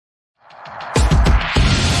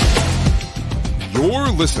You're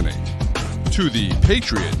listening to the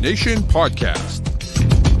Patriot Nation Podcast.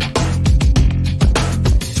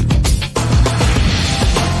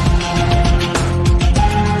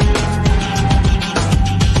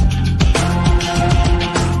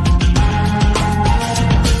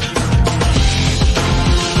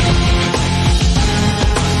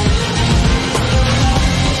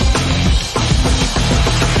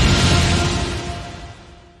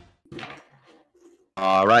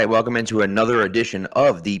 All right, welcome into another edition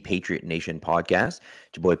of the Patriot Nation Podcast.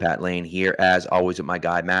 It's your boy Pat Lane here, as always, with my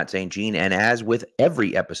guy Matt St. Jean. And as with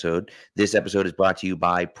every episode, this episode is brought to you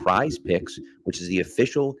by Prize Picks, which is the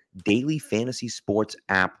official daily fantasy sports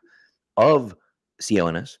app of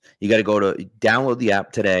CLNS. You got to go to download the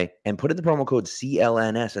app today and put in the promo code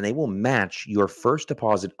CLNS, and they will match your first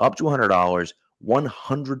deposit up to $100,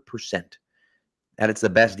 100%. And it's the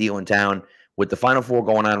best deal in town with the Final Four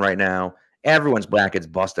going on right now. Everyone's bracket's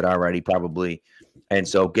busted already, probably, and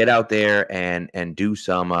so get out there and do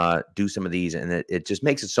some of these, and it just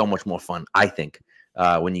makes it so much more fun, I think,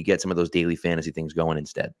 when you get some of those daily fantasy things going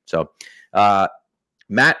instead. So,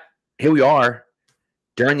 Matt, here we are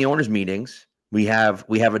during the owners' meetings. We have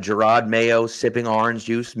a Jerod Mayo sipping orange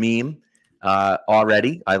juice meme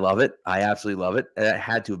already. I love it. I absolutely love it. It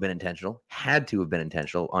had to have been intentional.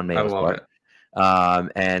 On Mayo's part. It.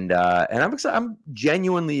 And I'm excited. I'm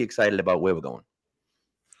genuinely excited about where we're going.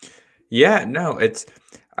 Yeah, no,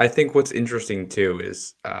 I think what's interesting too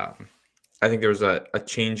is I think there was a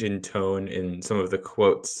change in tone in some of the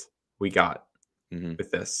quotes we got with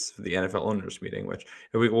this for the NFL owners meeting, which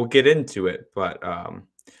we will get into it. But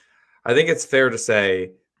I think it's fair to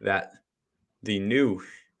say that the new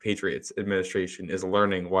Patriots administration is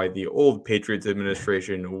learning why the old Patriots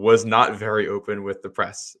administration was not very open with the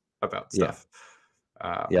press about stuff.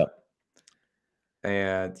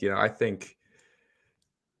 And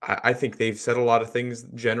I think they've said a lot of things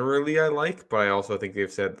generally I like, but I also think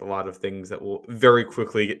they've said a lot of things that will very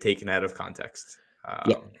quickly get taken out of context.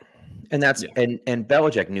 And that's and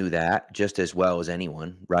Belichick knew that just as well as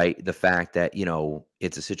anyone, right? The fact that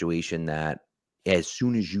it's a situation that as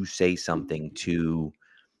soon as you say something to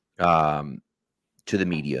the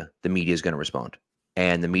media is going to respond.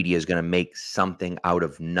 And the media is going to make something out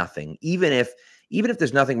of nothing. Even if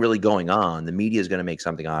there's nothing really going on, the media is going to make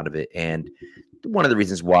something out of it. And one of the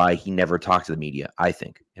reasons why he never talked to the media, I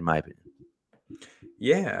think, in my opinion.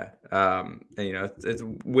 Yeah. And it's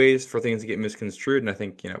ways for things to get misconstrued. And I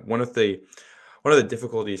think, one of the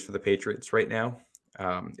difficulties for the Patriots right now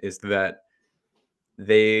is that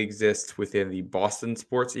they exist within the Boston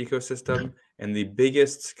sports ecosystem. And the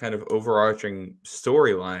biggest kind of overarching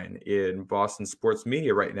storyline in Boston sports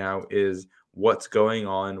media right now is what's going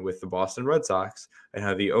on with the Boston Red Sox and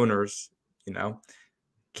how the owners,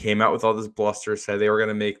 came out with all this bluster, said they were going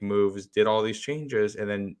to make moves, did all these changes, and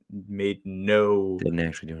then didn't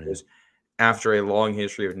actually do it after a long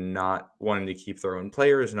history of not wanting to keep their own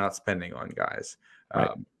players, not spending on guys.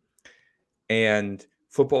 Right. And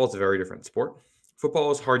football is a very different sport.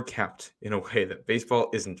 Football is hard capped in a way that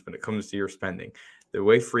baseball isn't when it comes to your spending. The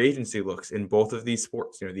way free agency looks in both of these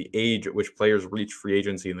sports, the age at which players reach free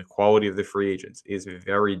agency and the quality of the free agents is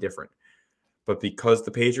very different. But because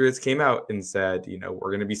the Patriots came out and said,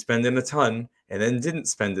 we're going to be spending a ton and then didn't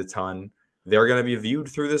spend a ton, they're going to be viewed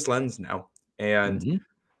through this lens now. And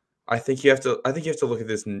I think you have to look at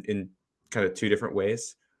this in kind of two different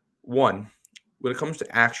ways. One, when it comes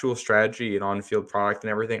to actual strategy and on-field product and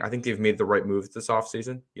everything, I think they've made the right moves this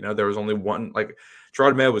offseason. There was only one,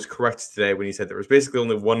 Jerod Mayo was correct today when he said there was basically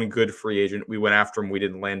only one good free agent. We went after him. We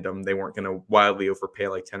didn't land him. They weren't going to wildly overpay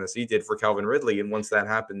like Tennessee did for Calvin Ridley. And once that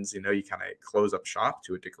happens, you kind of close up shop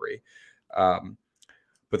to a degree. But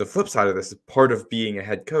the flip side of this is part of being a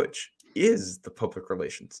head coach is the public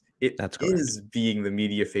relations. That's is being the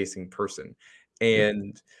media-facing person.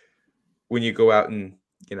 And when you go out and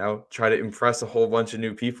try to impress a whole bunch of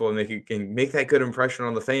new people and make that good impression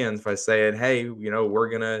on the fans by saying, hey, we're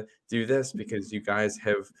going to do this because you guys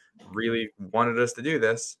have really wanted us to do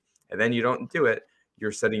this. And then you don't do it.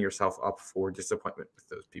 You're setting yourself up for disappointment with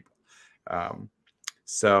those people.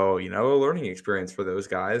 So, a learning experience for those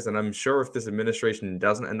guys. And I'm sure if this administration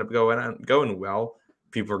doesn't end up going well,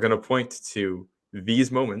 people are going to point to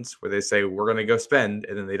these moments where they say, we're going to go spend,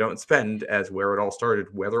 and then they don't spend as where it all started,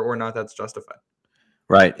 whether or not that's justified.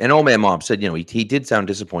 Right. And Old Man Mom said, he did sound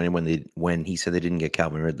disappointed when he said they didn't get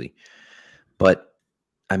Calvin Ridley. But,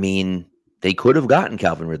 I mean, they could have gotten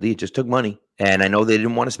Calvin Ridley. It just took money. And I know they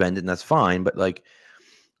didn't want to spend it, and that's fine. But,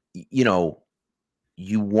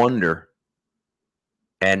 you wonder,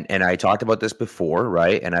 and I talked about this before,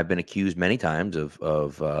 right? And I've been accused many times of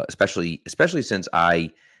especially since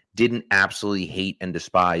I didn't absolutely hate and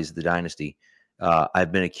despise the dynasty.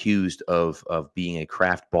 I've been accused of being a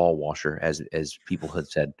craft ball washer, as people have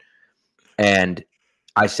said, and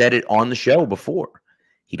I said it on the show before.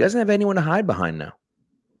 He doesn't have anyone to hide behind now,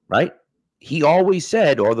 right? He always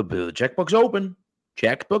said, "Oh, the checkbook's open.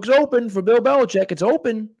 Checkbook's open for Bill Belichick. It's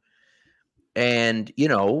open." And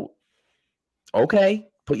okay,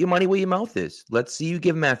 put your money where your mouth is. Let's see you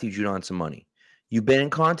give Matthew Judon some money. You've been in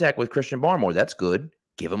contact with Christian Barmore. That's good.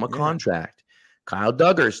 Give him a contract. Kyle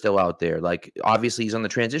Duggar is still out there. Like, obviously he's on the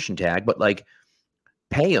transition tag, but like,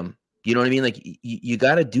 pay him. You know what I mean? Like, you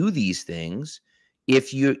got to do these things.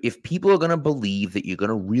 If people are going to believe that you're going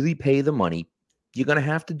to really pay the money, you're going to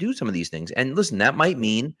have to do some of these things. And listen, that might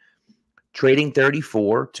mean trading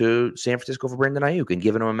 34 to San Francisco for Brandon Ayuk and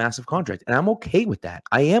giving him a massive contract. And I'm okay with that.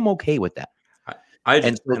 I am okay with that. I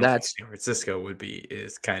think San Francisco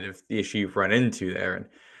is kind of the issue you've run into there. And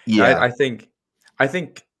I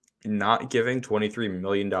think not giving $23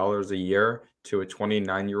 million a year to a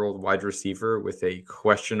 29-year-old wide receiver with a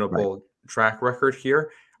questionable track record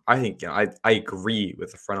here, I think I agree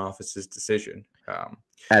with the front office's decision.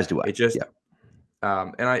 As do I. It just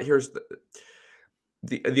here's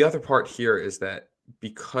the other part here is that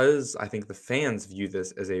because I think the fans view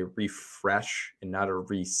this as a refresh and not a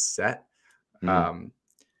reset.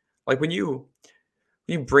 Like when you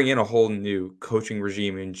bring in a whole new coaching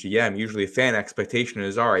regime in GM, usually a fan expectation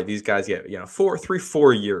is, all right, these guys get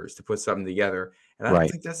 4 years to put something together. And I don't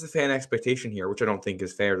think that's the fan expectation here, which I don't think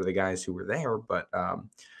is fair to the guys who were there. But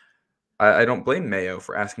I don't blame Mayo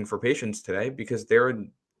for asking for patience today, because they're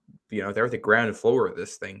at the ground floor of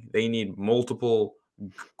this thing. They need multiple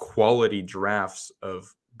quality drafts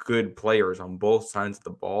of good players on both sides of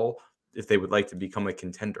the ball if they would like to become a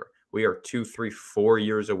contender. We are 2, 3, 4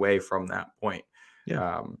 years away from that point.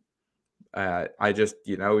 Yeah. I just,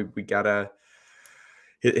 we gotta,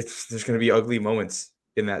 there's going to be ugly moments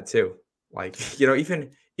in that too. Like, even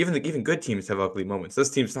good teams have ugly moments. This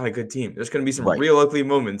team's not a good team. There's going to be some real ugly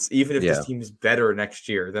moments, even if this team is better next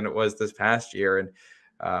year than it was this past year. And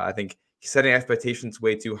I think setting expectations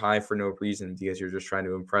way too high for no reason, because you're just trying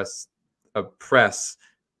to impress a press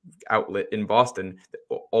outlet in Boston that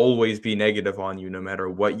will always be negative on you no matter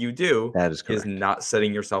what you do. That is correct. Is not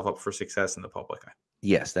setting yourself up for success in the public eye.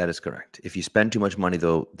 Yes, that is correct. If you spend too much money,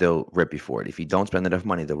 they'll rip you for it. If you don't spend enough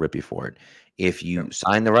money, they'll rip you for it. If you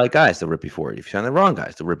sign the right guys, they'll rip you for it. If you sign the wrong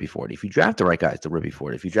guys, they'll rip you for it. If you draft the right guys, they'll rip you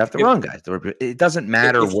for it. If you draft the wrong guys, they'll rip you. It doesn't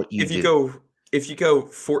matter what you do. If you go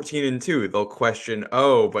 14-2, they'll question,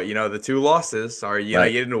 but the 2 losses are, you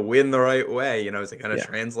didn't win the right way. Is it going to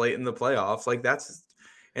translate in the playoffs? Like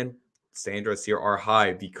and standards here are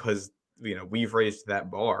high because, we've raised that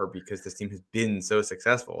bar because this team has been so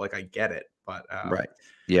successful. Like, I get it, but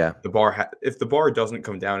the bar, if the bar doesn't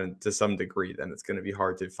come down to some degree, then it's going to be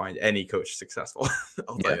hard to find any coach successful.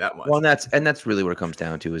 I'll tell you that much. Well, that's really what it comes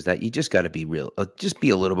down to, is that you just got to be real, just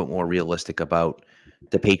be a little bit more realistic about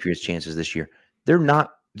the Patriots' chances this year. They're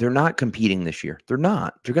not competing this year. They're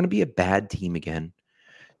not. They're going to be a bad team again.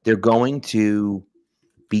 They're going to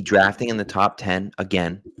be drafting in the top 10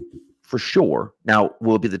 again, for sure. Now,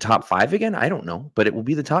 will it be the top 5 again? I don't know, but it will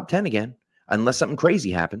be the top 10 again, unless something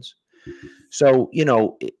crazy happens. So,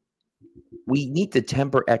 we need to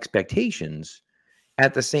temper expectations.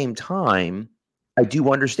 At the same time, I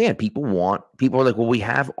do understand people are like, well, we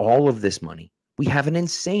have all of this money. We have an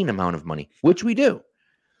insane amount of money, which we do.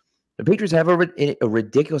 The Patriots have a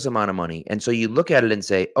ridiculous amount of money. And so you look at it and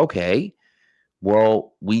say, okay,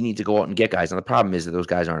 well, we need to go out and get guys. And the problem is that those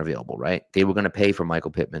guys aren't available, right? They were going to pay for Michael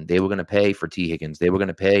Pittman. They were going to pay for T. Higgins. They were going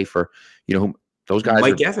to pay for, those guys.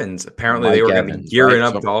 Mike Evans. Apparently they were going to be gearing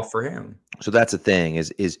up golf for him. So that's the thing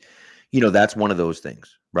is, that's one of those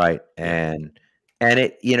things, right? And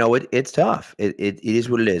it, it's tough. It is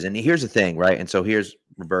what it is. And here's the thing, right? And so here's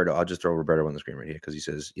Roberto. I'll just throw Roberto on the screen right here, because he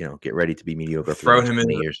says, get ready to be mediocre for throw him in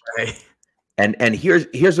years. And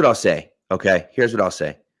here's what I'll say. Okay, here's what I'll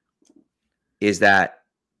say. Is that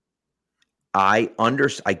I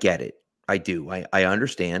get it. I do. I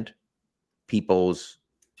understand people's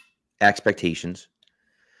expectations.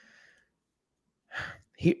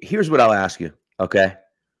 Here's what I'll ask you. Okay.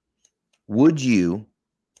 Would you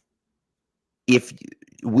be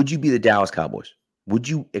the Dallas Cowboys? Would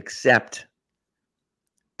you accept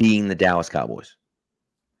being the Dallas Cowboys,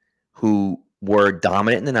 who were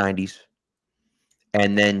dominant in the 90s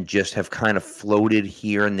and then just have kind of floated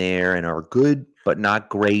here and there and are good but not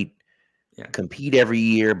great, compete every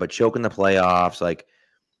year but choke in the playoffs? Like,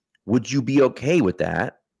 would you be okay with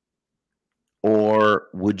that, or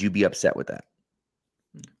would you be upset with that?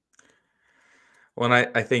 Well, and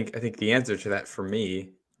I think the answer to that for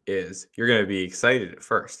me is you're going to be excited at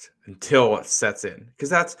first until it sets in, because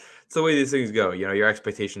that's the way these things go. Your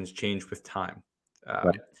expectations change with time.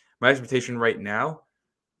 Right. My expectation right now,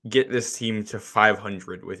 get this team to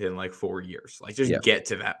 500 within like 4 years. Like, just get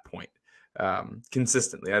to that point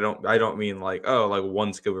consistently. I don't mean like, oh, like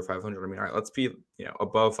once go over 500. I mean, all right, let's be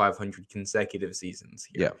above 500 consecutive seasons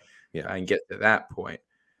here. And get to that point.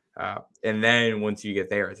 And then once you get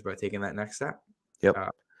there, it's about taking that next step. Yep.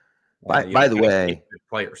 By the way,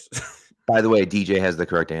 players. By the way, DJ has the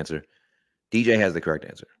correct answer. DJ has the correct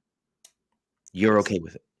answer. You're okay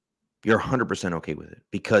with it. You're 100% okay with it,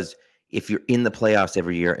 because if you're in the playoffs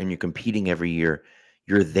every year and you're competing every year,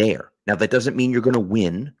 you're there. Now, that doesn't mean you're going to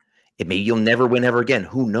win. It may you'll never win ever again.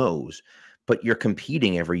 Who knows? But you're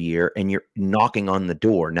competing every year and you're knocking on the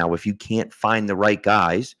door. Now, if you can't find the right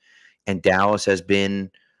guys, and Dallas has been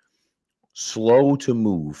slow to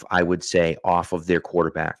move, I would say, off of their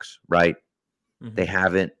quarterbacks, right?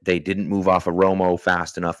 Mm-hmm. They didn't move off of Romo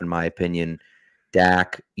fast enough, in my opinion.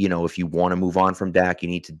 Dak, if you want to move on from Dak, you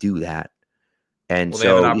need to do that. And they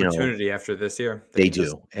have an opportunity after this year. They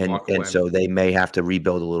do. And so they may have to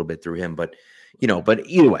rebuild a little bit through him. But, but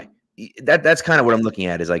either way, that's kind of what I'm looking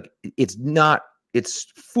at, is like, it's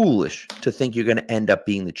foolish to think you're going to end up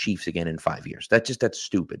being the Chiefs again in 5 years. That's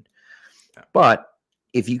stupid. Yeah. But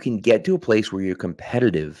if you can get to a place where you're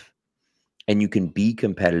competitive and you can be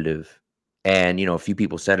competitive, and, a few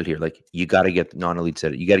people said it here, like, you got to get, non-elite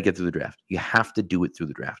said it, you got to get through the draft. You have to do it through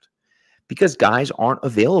the draft, because guys aren't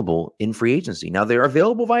available in free agency. Now, they're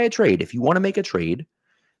available via trade. If you want to make a trade,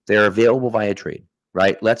 they're available via trade,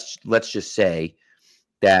 right? Let's just say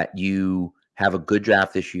that you have a good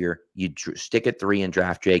draft this year. You stick at 3 and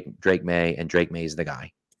draft Drake May, and Drake May is the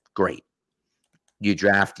guy. Great. You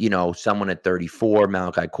draft, someone at 34,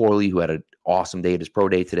 Malachi Corley, who had an awesome day at his pro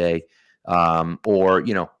day today, or,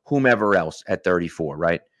 whomever else at 34,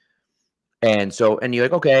 right? And you're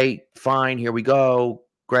like, okay, fine, here we go.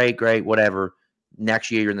 Great, whatever.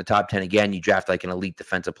 Next year, you're in the top 10 again. You draft like an elite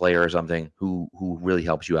defensive player or something who really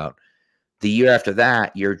helps you out. The year after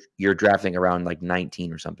that, you're drafting around like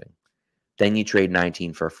 19 or something. Then you trade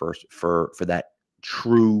 19 for that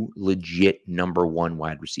true, legit number 1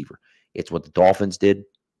 wide receiver. It's what the Dolphins did.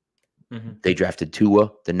 Mm-hmm. They drafted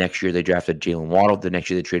Tua. The next year, they drafted Jalen Waddle. The next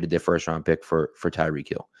year, they traded their first-round pick for Tyreek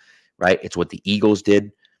Hill, right? It's what the Eagles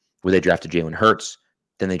did, where they drafted Jalen Hurts.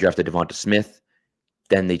 Then they drafted Devonta Smith.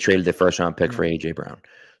 Then they traded their first-round pick for A.J. Brown.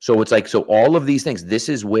 So it's like, so all of these things, this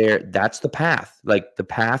is where, that's the path. Like, the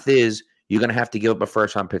path is you're going to have to give up a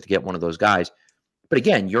first-round pick to get one of those guys. But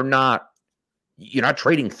again, you're not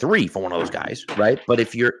trading 3 for one of those guys, right? But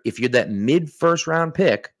if you're that mid-first-round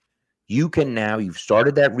pick, you've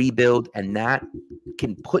started that rebuild, and that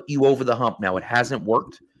can put you over the hump. Now, it hasn't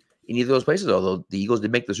worked in either of those places, although the Eagles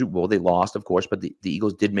did make the Super Bowl. They lost, of course, but the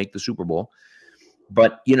Eagles did make the Super Bowl.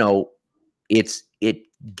 But, it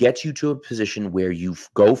gets you to a position where you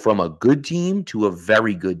go from a good team to a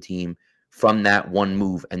very good team from that one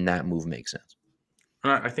move, and that move makes sense.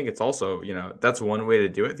 I think it's also, that's one way to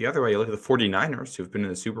do it. The other way, you look at the 49ers, who've been in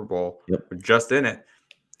the Super Bowl, just in it.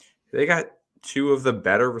 They got 2 of the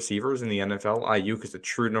better receivers in the NFL. Ayuk is a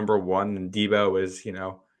true number 1, and Debo is,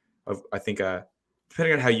 I think,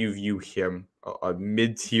 depending on how you view him, a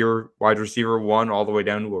mid-tier wide receiver 1 all the way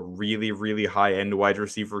down to a really, really high-end wide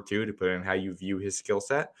receiver 2, depending on how you view his skill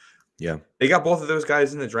set. Yeah. They got both of those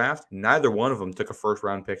guys in the draft. Neither one of them took a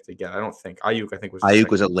first-round pick to get. I don't think. Ayuk, I think, was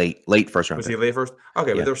a late first-round pick. Was he late first?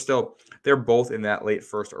 Okay, yeah. But they're both in that late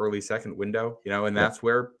first, early second window, and that's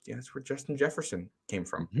where Justin Jefferson came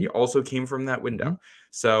from. Mm-hmm. He also came from that window. Mm-hmm.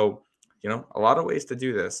 So, a lot of ways to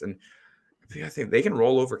do this. And I think they can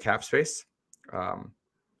roll over cap space.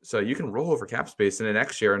 So you can roll over cap space in the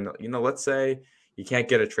next year. And, let's say you can't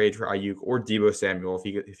get a trade for Ayuk or Debo Samuel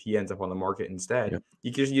if he ends up on the market instead. Yeah.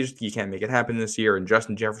 You can't make it happen this year, and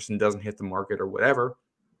Justin Jefferson doesn't hit the market or whatever.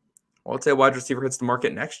 Well, let's say a wide receiver hits the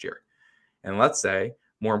market next year. And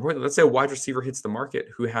more importantly, let's say a wide receiver hits the market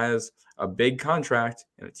who has a big contract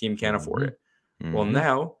and a team can't afford it. Mm-hmm. Well,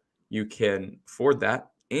 now you can afford that.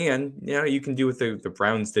 And, you can do what the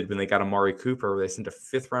Browns did when they got Amari Cooper, where they sent a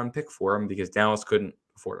 5th-round pick for him because Dallas couldn't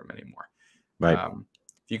afford him anymore. Right.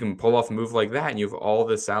 If you can pull off a move like that and you have all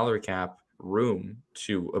the salary cap room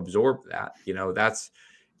to absorb that, that's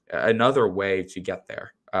another way to get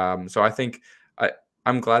there. So I think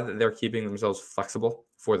I'm glad that they're keeping themselves flexible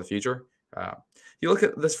for the future. You look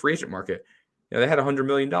at this free agent market. They had $100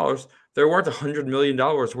 million. There weren't $100 million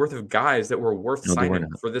worth of guys that were worth signing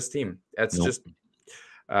for this team. That's just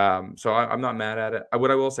so I'm not mad at it.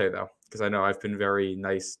 What I will say, though, because I know I've been very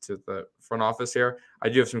nice to the front office here, I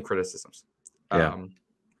do have some criticisms. Yeah.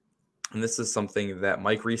 and this is something that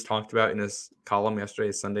Mike Reese talked about in his column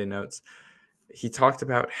yesterday, Sunday Notes. He talked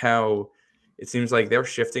about how it seems like they're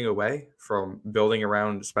shifting away from building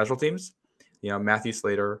around special teams. Matthew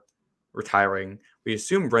Slater retiring. We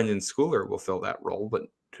assume Brendan Schooler will fill that role, but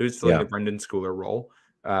who's filling the Brendan Schooler role?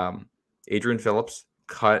 Adrian Phillips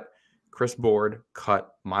cut, Chris Board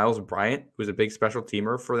cut, Miles Bryant, who's a big special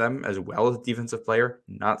teamer for them as well as a defensive player,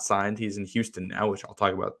 not signed. He's in Houston now, which I'll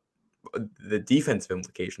talk about the defensive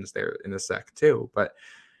implications there in a sec too. But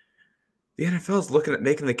the NFL is looking at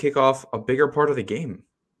making the kickoff a bigger part of the game.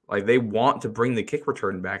 Like, they want to bring the kick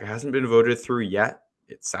return back. It hasn't been voted through yet.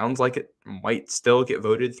 It sounds like it might still get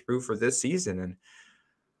voted through for this season. And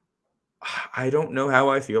I don't know how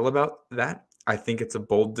I feel about that. I think it's a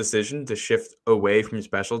bold decision to shift away from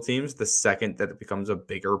special teams the second that it becomes a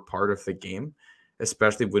bigger part of the game,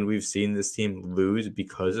 especially when we've seen this team lose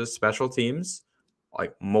because of special teams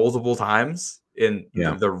like multiple times in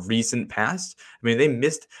the recent past. I mean, they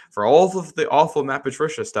missed, for all of the awful Matt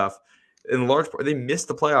Patricia stuff, in large part, they missed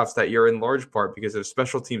the playoffs that year in large part because of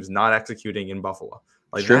special teams not executing in Buffalo.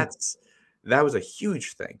 Like, that was a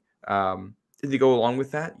huge thing. Did you go along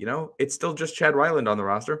with that? It's still just Chad Ryland on the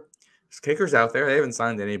roster. There's kickers out there. They haven't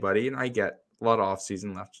signed anybody, and I get a lot of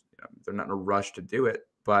offseason left. They're not in a rush to do it,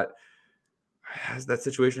 but that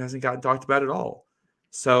situation hasn't gotten talked about at all.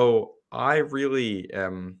 So I really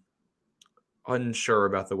am unsure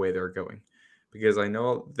about the way they're going, because I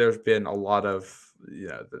know there's been a lot of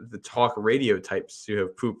the talk radio types who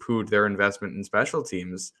have poo-pooed their investment in special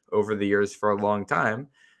teams over the years for a long time.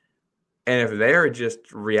 And if they're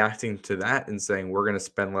just reacting to that and saying, we're going to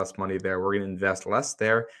spend less money there, we're going to invest less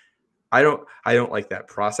there, I don't like that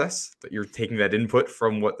process, that you're taking that input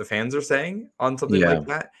from what the fans are saying on something like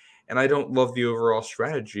that. And I don't love the overall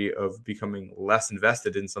strategy of becoming less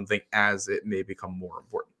invested in something as it may become more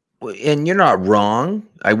important. And you're not wrong.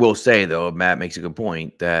 I will say, though, Matt makes a good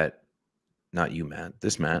point that, not you, Matt,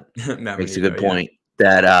 this Matt makes a good point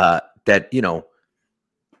that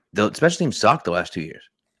the special teams sucked the last 2 years.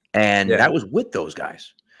 And that was with those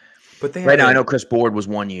guys. But right now, I know Chris Board was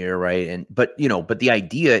 1 year, right? But the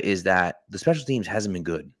idea is that the special teams hasn't been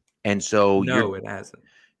good. And so it hasn't.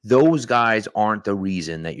 Those guys aren't the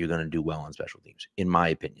reason that you're going to do well on special teams, in my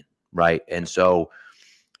opinion, right? And so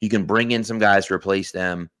you can bring in some guys to replace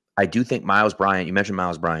them. I do think Miles Bryant, you mentioned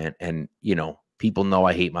Miles Bryant, and, people know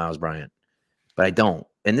I hate Miles Bryant, but I don't.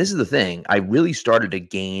 And this is the thing. I really started to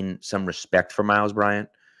gain some respect for Miles Bryant,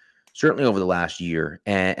 certainly over the last year.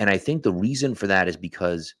 And I think the reason for that is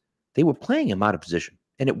because they were playing him out of position.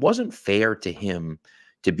 And it wasn't fair to him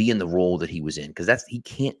to be in the role that he was in, because he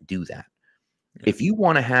can't do that. If you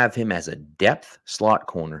want to have him as a depth slot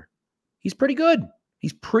corner, he's pretty good.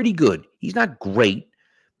 He's pretty good. He's not great,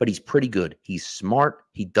 but he's pretty good. He's smart.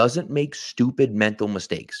 He doesn't make stupid mental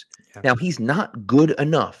mistakes. Yeah. Now, he's not good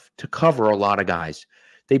enough to cover a lot of guys.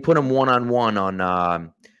 They put him one-on-one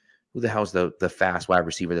on who the hell's the fast wide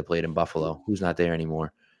receiver that played in Buffalo? Who's not there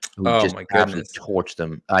anymore? Who just absolutely torched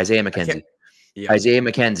them? Isaiah McKenzie. Isaiah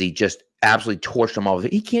McKenzie just absolutely torched him all.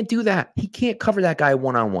 He can't do that. He can't cover that guy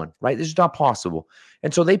one-on-one, right? This is not possible.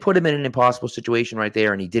 And so they put him in an impossible situation right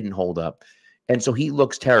there, and he didn't hold up. And so he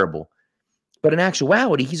looks terrible. But in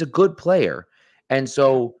actuality, he's a good player. And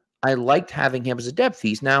so I liked having him as a depth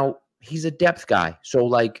piece. Now, he's a depth guy. So,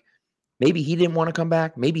 maybe he didn't want to come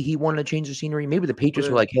back. Maybe he wanted to change the scenery. Maybe the Patriots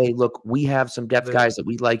were like, hey, look, we have some depth guys that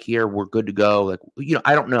we like here. We're good to go.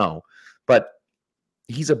 I don't know. But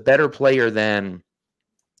he's a better player than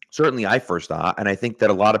certainly I first thought. And I think that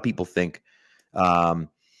a lot of people think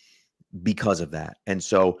because of that. And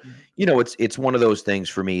so, it's one of those things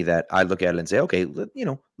for me that I look at it and say, okay,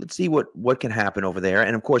 let's see what can happen over there.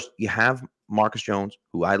 And of course, you have Marcus Jones,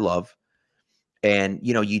 who I love. And,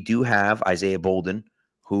 you do have Isaiah Bolden,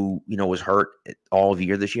 who, was hurt all of the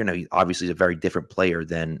year this year. Now, he obviously is a very different player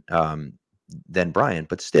than Bryant,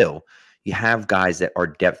 but still, you have guys that are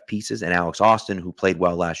depth pieces, and Alex Austin, who played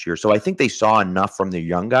well last year. So I think they saw enough from their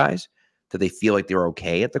young guys that they feel like they're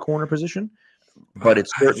okay at the corner position. But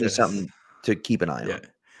it's certainly something to keep an eye on.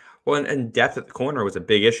 Well, and depth at the corner was a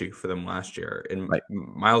big issue for them last year. And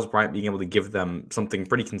Miles Bryant being able to give them something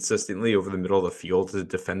pretty consistently over the middle of the field as a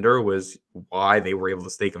defender was why they were able to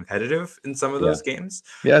stay competitive in some of those games.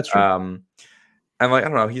 Yeah, that's true. And I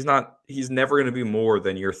don't know, he's never going to be more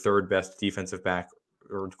than your third best defensive back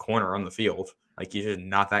or corner on the field. He's just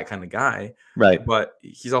not that kind of guy. Right. But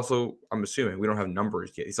he's also, I'm assuming, we don't have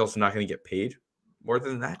numbers yet, he's also not going to get paid more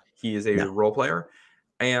than that. He is a role player.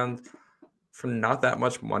 And for not that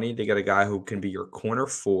much money to get a guy who can be your corner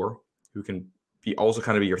 4, who can be also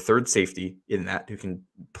kind of be your third safety in that, who can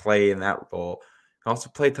play in that role, can also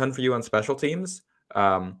play a ton for you on special teams.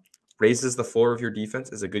 raises the floor of your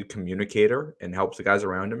defense, is a good communicator, and helps the guys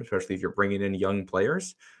around him, especially if you're bringing in young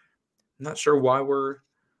players. I'm not sure why we're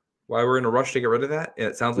in a rush to get rid of that. And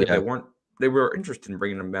it sounds like Yeah. they were interested in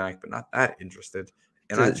bringing him back, but not that interested.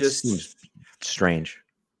 And I It seems just strange.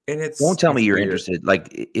 and Don't tell me it's you're weird. interested.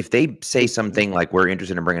 Like, if they say something like we're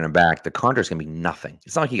interested in bringing him back, the contract's gonna be nothing.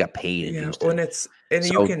 It's not like he got paid in Yeah, Houston. and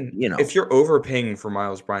you So, can you know, if you're overpaying for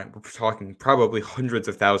Miles Bryant, we're talking probably hundreds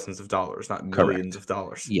of thousands of dollars, not millions correct. of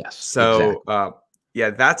dollars. Yes, So exactly. yeah,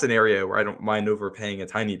 that's an area where I don't mind overpaying a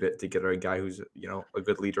tiny bit to get a guy who's a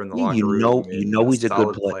good leader in the Yeah, locker room and a he's a good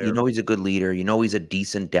solid player. You player. know he's a good leader. You know he's a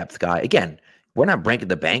decent depth guy. Again, we're not breaking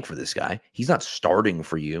the bank for this guy. He's not starting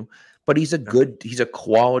for you, but he's a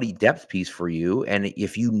quality depth piece for you. And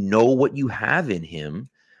if you know what you have in him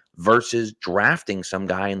versus drafting some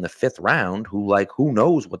guy in the 5th round who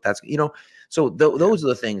knows what that's, so those are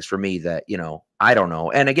the things for me that, I don't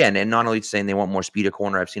know. And again, and not only saying they want more speed at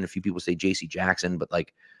corner, I've seen a few people say JC Jackson, but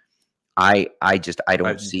like, I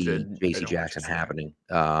don't see JC Jackson happening.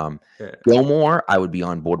 Yeah. Gilmore, I would be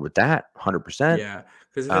on board with that 100%. Yeah,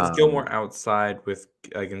 because if it's Gilmore outside with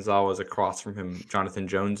Gonzalez across from him, Jonathan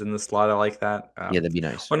Jones in the slot, I like that. Yeah, that'd be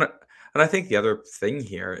nice. And I think the other thing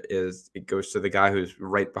here is it goes to the guy who's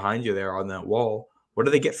right behind you there on that wall. What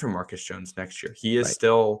do they get from Marcus Jones next year? He is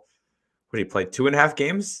still, what, he played 2.5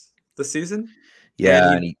 games this season?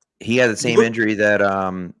 Yeah, and he had the same injury that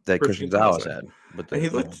Christian Gonzalez had.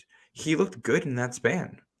 And he looked good in that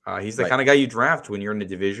span. He's the kind of guy you draft when you're in a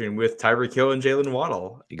division with Tyreek Hill and Jalen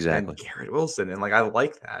Waddle. Exactly. And Garrett Wilson. And I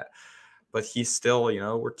like that. But he's still,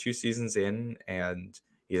 we're 2 seasons in and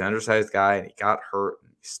he's an undersized guy and he got hurt.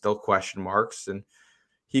 He's still question marks. And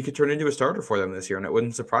he could turn into a starter for them this year. And it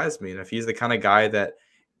wouldn't surprise me. And if he's the kind of guy that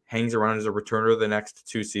hangs around as a returner the next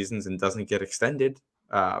 2 seasons and doesn't get extended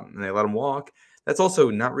and they let him walk, that's also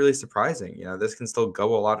not really surprising. This can still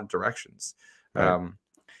go a lot of directions. Right.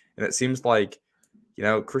 And it seems like,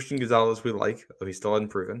 Christian Gonzalez we like, though he's still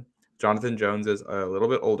unproven. Jonathan Jones is a little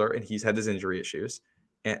bit older, and he's had his injury issues.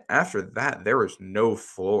 And after that, there is no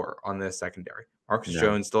floor on this secondary. Marcus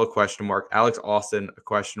Jones, still a question mark. Alex Austin, a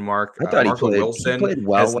question mark. I thought Wilson he played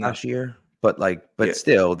well last year, but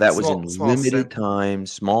still, that was in limited time,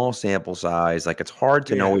 small sample size. Like, it's hard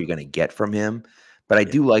to know what you're going to get from him. But I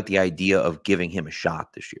do like the idea of giving him a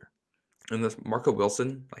shot this year. And this Marco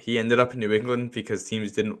Wilson, he ended up in New England because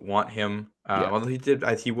teams didn't want him. Although he did,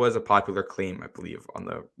 he was a popular claim, I believe, on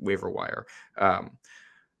the waiver wire.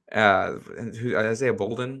 Isaiah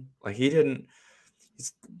Bolden, he's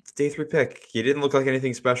day 3 pick. He didn't look like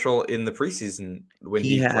anything special in the preseason when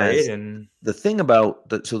he played. And the thing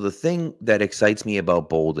the thing that excites me about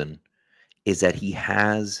Bolden is that he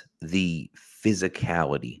has the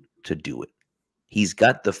physicality to do it. He's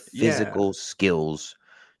got the physical skills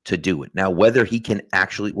to do it. Now, whether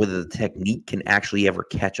the technique can actually ever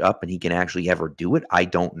catch up and he can actually ever do it, I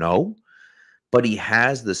don't know. But he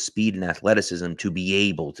has the speed and athleticism to be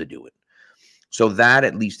able to do it. So that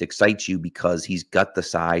at least excites you because he's got the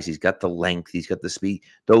size, he's got the length, he's got the speed.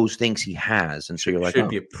 Those things he has, and so you're like, should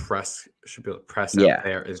be able to press out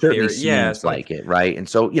there. Certainly seems like it, right? And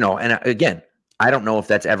so and again, I don't know if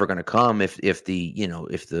that's ever going to come, if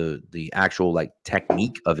the actual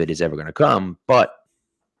technique of it is ever going to come, but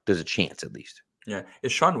there's a chance at least. Yeah.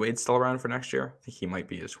 Is Shaun Wade still around for next year? I think he might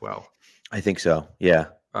be as well. I think so. Yeah.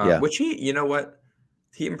 Which he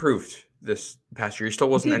improved this past year. He still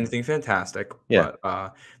wasn't anything fantastic,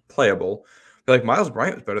 but playable. But Miles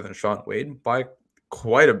Bryant was better than Shaun Wade by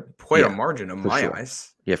quite a margin in my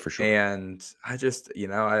eyes. Yeah, for sure. And I just,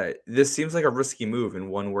 this seems like a risky move, and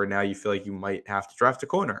one where now you feel like you might have to draft a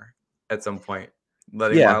corner at some point,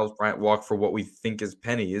 letting Miles Bryant walk for what we think is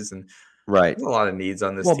pennies. And there's a lot of needs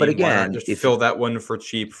on this team. But again, just fill that one for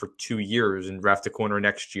cheap for 2 years and draft a corner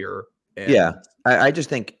next year. I just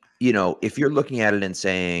think, if you're looking at it and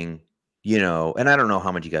saying, and I don't know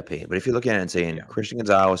how much you got paid, but if you're looking at it and saying Christian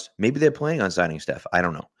Gonzalez, maybe they're planning on signing Steph. I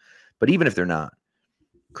don't know. But even if they're not,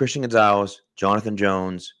 Christian Gonzalez, Jonathan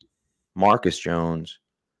Jones, Marcus Jones,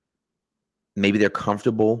 maybe they're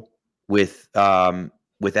comfortable with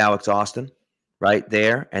Alex Austin right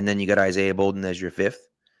there. And then you got Isaiah Bolden as your 5th.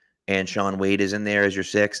 And Shaun Wade is in there as your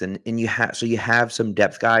 6th. And you have some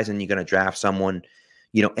depth guys, and you're going to draft someone,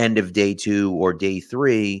 end of day 2 or day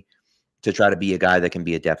 3 to try to be a guy that can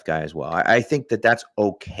be a depth guy as well. I think that's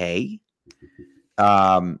okay.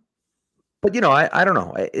 But I don't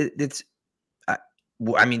know.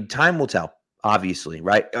 Time will tell, obviously,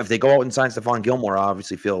 right? If they go out and sign Stephon Gilmore, I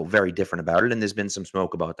obviously feel very different about it. And there's been some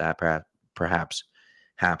smoke about that perhaps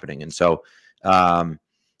happening. And so,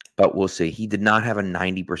 but but we'll see. He did not have a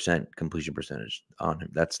 90% completion percentage on him.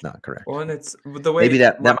 That's not correct. Well, and it's the way Maybe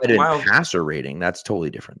that might have Miles, been passer rating. That's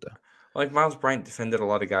totally different, though. like Miles Bryant defended a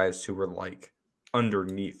lot of guys who were like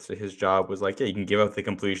underneath. So his job was like, yeah, you can give up the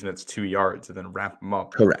completion that's 2 yards and then wrap them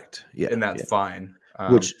up. Correct. Yeah. And that's fine.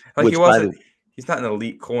 Which he wasn't, he's not an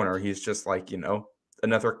elite corner. He's just like,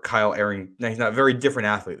 another Kyle Arrington. Now, he's not a very different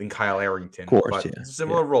athlete than Kyle Arrington. Of course, but yeah. It's a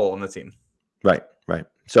similar role on the team. Right.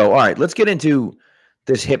 So, all right, let's get into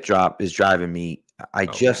this hip drop is driving me. You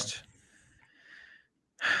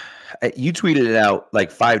tweeted it out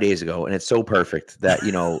like 5 days ago, and it's so perfect that,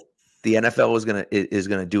 the NFL is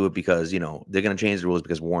gonna do it because, they're going to change the rules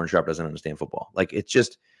because Warren Sharp doesn't understand football. Like, it's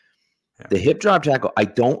just the hip drop tackle. I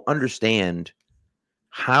don't understand.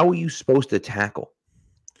 How are you supposed to tackle?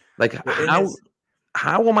 Like,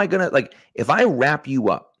 how am I going to, like, if I wrap you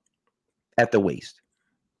up at the waist,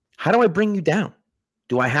 how do I bring you down?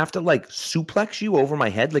 Do I have to like suplex you over my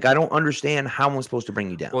head? Like, I don't understand how I'm supposed to bring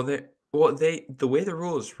you down. The way the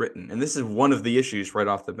rule is written, and this is one of the issues right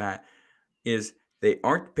off the bat, is they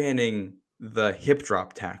aren't banning the hip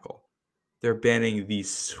drop tackle. They're banning the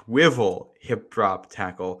swivel hip drop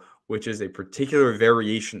tackle, which is a particular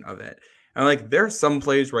variation of it. And like, there's some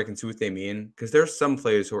plays where I can see what they mean, because there's some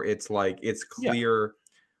plays where it's like it's clear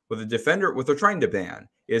with a defender. What they're trying to ban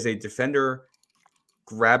is a defender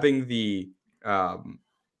grabbing the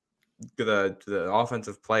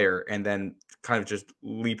offensive player and then kind of just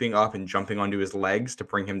leaping up and jumping onto his legs to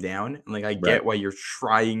bring him down. And like, I get why you're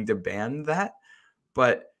trying to ban that,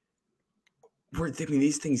 but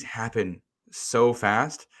these things happen so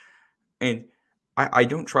fast, and I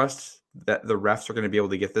don't trust that the refs are going to be able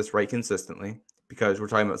to get this right consistently, because we're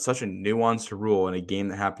talking about such a nuanced rule in a game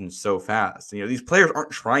that happens so fast. These players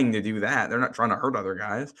aren't trying to do that. They're not trying to hurt other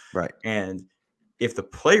guys. Right. And if the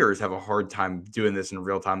players have a hard time doing this in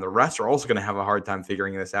real time, the refs are also going to have a hard time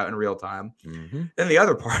figuring this out in real time. Mm-hmm. And the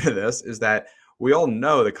other part of this is that we all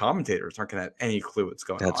know the commentators aren't going to have any clue what's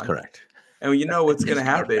going on. That's correct. And what's going to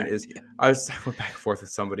happen is I went back and forth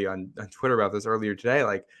with somebody on Twitter about this earlier today.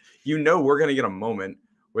 Like, we're going to get a moment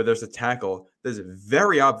where there's a tackle that's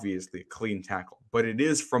very obviously a clean tackle, but it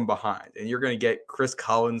is from behind. And you're going to get Chris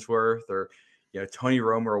Collinsworth or, Tony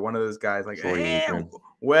Romo or one of those guys like, hey,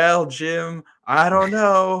 well, Jim, I don't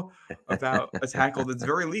know about a tackle that's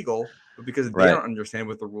very legal, but because they don't understand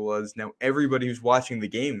what the rule is, now everybody who's watching the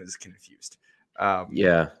game is confused.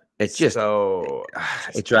 It's just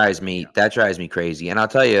it drives me. That drives me crazy. And I'll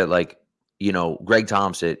tell you, like, Greg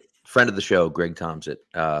Thompson, friend of the show, Greg Thompson,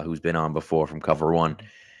 who's been on before from Cover One,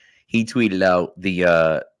 he tweeted out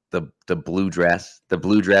the blue dress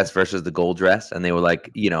versus the gold dress, and they were like,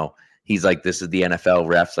 he's like, this is the NFL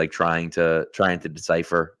refs like trying to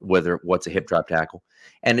decipher what's a hip drop tackle,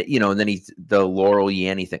 and and then the Laurel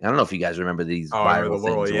Yanny thing. I don't know if you guys remember these viral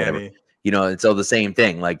things or whatever. And so the same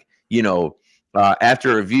thing, like,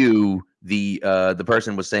 after review, the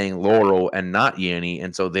person was saying Laurel and not Yanny,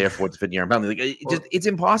 and so therefore it's 50-yard penalty. Like, it's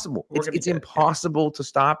impossible. It's impossible to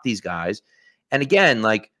stop these guys. And again,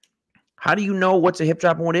 like, how do you know what's a hip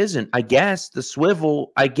drop and what isn't? I guess the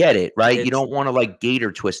swivel, I get it, right? You don't want to like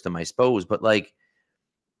gator twist them, I suppose, but like,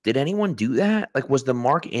 did anyone do that? Like, was the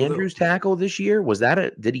Mark Andrews tackle this year?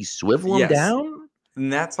 Did he swivel him down?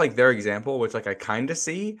 And that's like their example, which like I kind of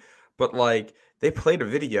see, but like, they played a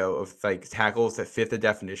video of like tackles that fit the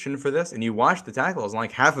definition for this, and you watch the tackles, and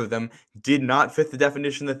like half of them did not fit the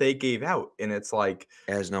definition that they gave out. And it's like,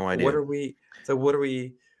 I has no idea. What are we?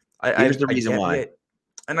 Here's the reason why.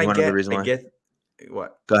 I get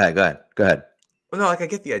what? Go ahead. Well, no, like, I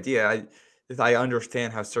get the idea. I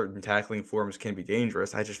understand how certain tackling forms can be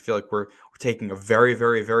dangerous. I just feel like we're taking a very,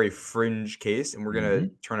 very, very fringe case, and we're gonna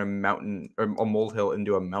turn a mountain or a molehill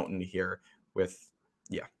into a mountain here.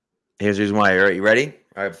 Here's the reason why. All right, you ready?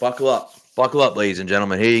 All right, buckle up, ladies and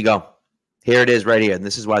gentlemen. Here you go. Here it is right here. And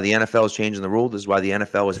this is why the NFL is changing the rule. This is why the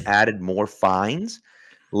NFL has added more fines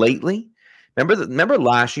lately. Remember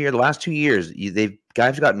last year, the last 2 years,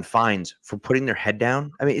 guys have gotten fines for putting their head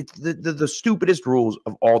down. I mean, it's the stupidest rules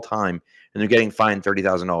of all time, and they're getting fined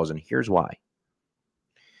 $30,000. And here's why.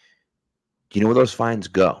 Do you know where those fines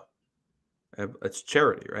go? It's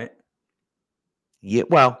charity, right? Yeah,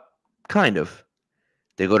 well, kind of.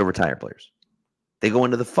 They go to retired players. They go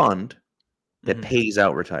into the fund that pays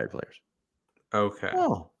out retired players. Okay.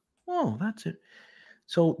 Oh, that's it.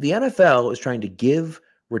 So the NFL is trying to give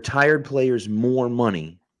retired players more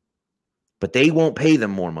money, but they won't pay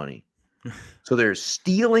them more money. So they're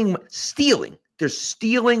stealing. They're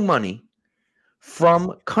stealing money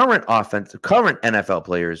from current NFL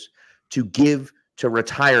players to give to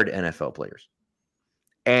retired NFL players.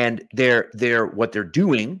 And what they're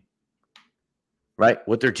doing, right?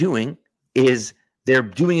 What they're doing is they're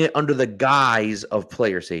doing it under the guise of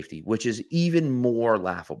player safety, which is even more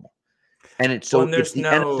laughable. And it's Well, so and it's there's the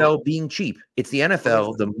no NFL being cheap. It's the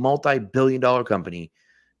NFL, the multi-billion-dollar company,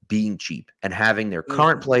 being cheap and having their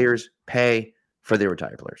current players pay for their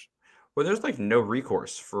retired players. Well, there's like no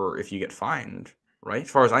recourse for if you get fined, right? As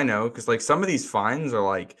far as I know, because like some of these fines are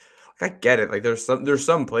like I get it. Like there's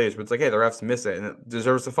some plays where it's like, hey, the refs miss it and it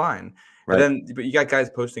deserves a fine. Right. But you got guys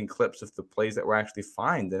posting clips of the plays that were actually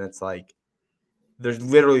fined, and it's like there's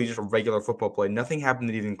literally just a regular football play. Nothing happened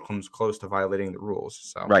that even comes close to violating the rules.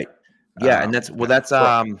 So Right. Yeah, and that's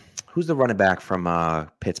who's the running back from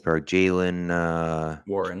Pittsburgh?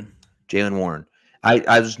 Warren. Jaylen Warren.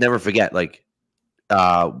 I just never forget, like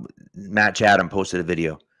Matt Chatham posted a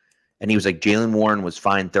video and he was like, Jaylen Warren was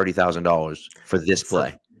fined $30,000 for this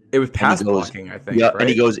play. It was pass blocking, I think. Yeah, right? And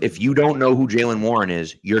he goes, if you don't know who Jaylen Warren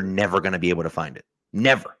is, you're never going to be able to find it.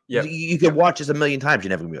 Never. Yep. You can watch this a million times, you're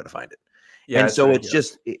never going to be able to find it. Yeah, and so it's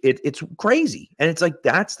just it's crazy. And it's like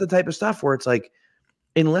that's the type of stuff where it's like,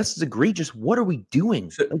 unless it's egregious, what are we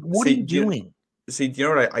doing? So, like, what are you doing? Do you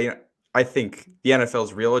know what I think the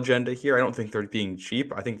NFL's real agenda here? I don't think they're being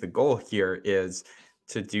cheap. I think the goal here is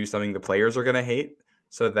to do something the players are going to hate,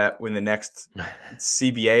 so that when the next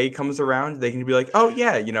CBA comes around, they can be like, "Oh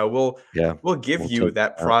yeah, we'll give you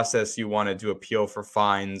that process you wanted to appeal for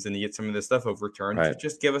fines and you get some of this stuff overturned. Right.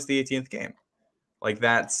 Just give us the 18th game." Like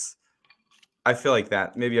that's. I feel like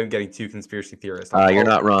that. Maybe I'm getting too conspiracy theorist. You're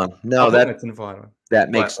not wrong. No, that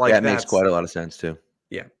makes quite a lot of sense too.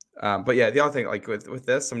 Yeah. But yeah, the other thing, like with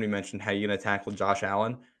this, somebody mentioned how you're gonna tackle Josh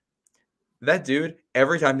Allen. That dude,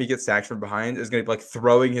 every time he gets sacked from behind, is gonna be like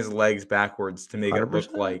throwing his legs backwards to make 100%. It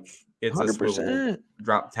look like it's 100%. A swivel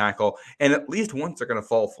drop tackle. And at least once they're gonna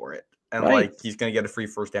fall for it. And like he's gonna get a free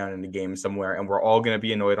first down in the game somewhere, and we're all gonna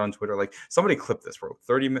be annoyed on Twitter. Like somebody clip this, bro.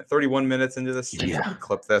 31 minutes into this, somebody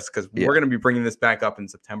clip this because we're gonna be bringing this back up in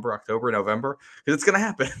September, October, November because it's gonna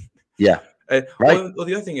happen. Yeah, well,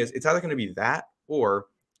 the other thing is, it's either gonna be that or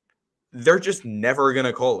they're just never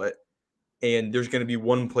gonna call it, and there's gonna be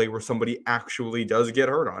one play where somebody actually does get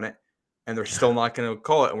hurt on it, and they're still not gonna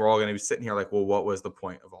call it, and we're all gonna be sitting here like, well, what was the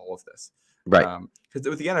point of all of this? Right. Because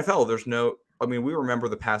with the NFL, there's no. I mean, we remember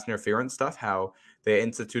the pass interference stuff, how they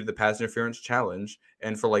instituted the pass interference challenge,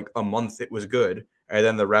 and for like a month it was good. And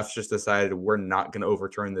then the refs just decided we're not going to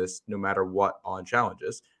overturn this no matter what on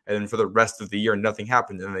challenges. And then for the rest of the year, nothing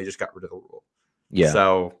happened, and they just got rid of the rule. Yeah.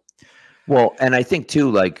 So, well, and I think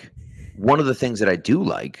too, like one of the things that I do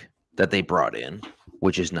like that they brought in,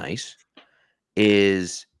 which is nice,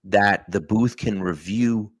 is that the booth can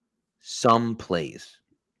review some plays,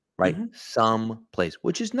 right? Mm-hmm. Some plays,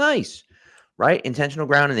 which is nice. Right, intentional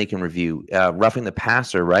grounding they can review. Roughing the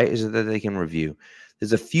passer, right, is it that they can review?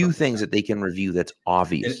 There's a few things that they can review that's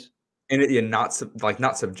obvious, and not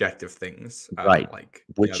subjective things, right?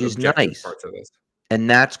 Which is nice, parts of this. And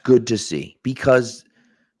that's good to see because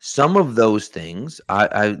some of those things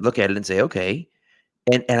I look at it and say, okay,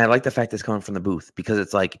 and I like the fact it's coming from the booth because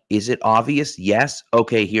it's like, is it obvious? Yes.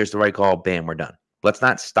 Okay, here's the right call. Bam, we're done. Let's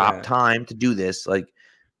not stop time to do this. Like,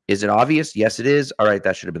 is it obvious? Yes, it is. All right,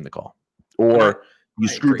 that should have been the call. Or you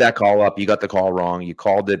screwed that call up. You got the call wrong. You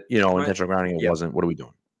called it, intentional grounding. It wasn't. What are we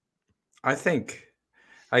doing? I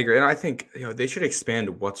agree. And I think, they should expand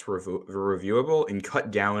what's reviewable and cut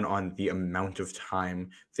down on the amount of time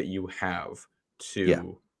that you have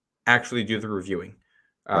to actually do the reviewing.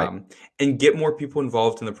 And get more people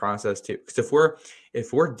involved in the process too. Because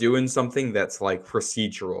if we're doing something that's like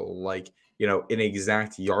procedural, like, an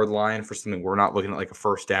exact yard line for something, we're not looking at like a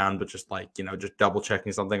first down, but just like, just double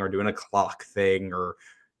checking something or doing a clock thing or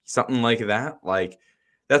something like that. Like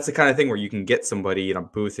that's the kind of thing where you can get somebody in a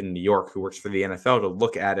booth in New York who works for the NFL to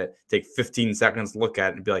look at it, take 15 seconds, look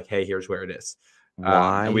at it and be like, hey, here's where it is.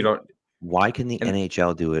 Why can the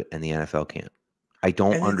NHL do it and the NFL can't? I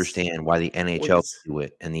don't understand why the NHL do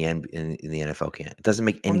it and the NFL can't. It doesn't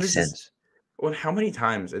make any sense. How many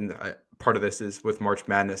times, and part of this is with March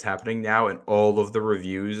Madness happening now, and all of the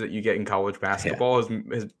reviews that you get in college basketball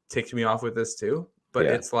has ticked me off with this too. But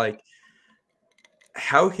it's like,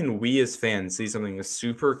 how can we as fans see something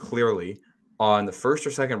super clearly on the first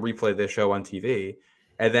or second replay they show on TV,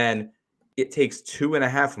 and then it takes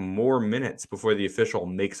 2.5 more minutes before the official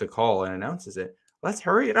makes a call and announces it? Let's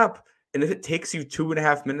hurry it up. And if it takes you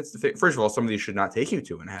 2.5 minutes to fix, first of all, some of these should not take you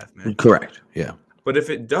 2.5 minutes. Correct. Yeah. But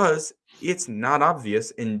if it does, it's not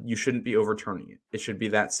obvious and you shouldn't be overturning it. It should be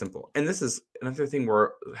that simple. And this is another thing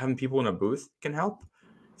where having people in a booth can help.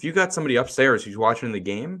 If you got somebody upstairs who's watching the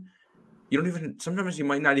game, sometimes you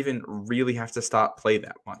might not even really have to stop play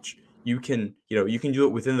that much. you can do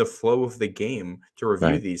it within the flow of the game to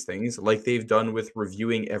review these things, like they've done with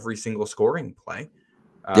reviewing every single scoring play.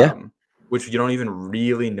 Yeah. Which you don't even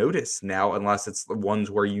really notice now unless it's the ones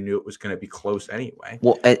where you knew it was going to be close anyway.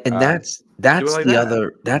 Well, and that's like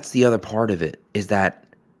the other part of it, is that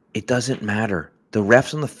it doesn't matter. The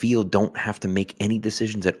refs on the field don't have to make any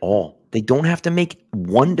decisions at all. They don't have to make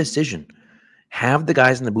one decision. Have the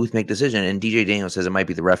guys in the booth make decision. And DJ Daniels says it might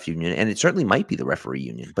be the ref union, and it certainly might be the referee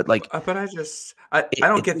union. But like, I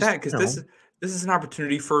don't get that, because this is an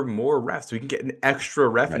opportunity for more refs. We can get an extra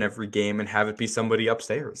ref in every game and have it be somebody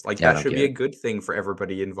upstairs. Like, that should be a good thing for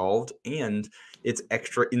everybody involved, and it's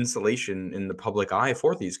extra insulation in the public eye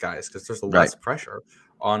for these guys, because there's less pressure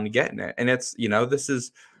on getting it. And it's, this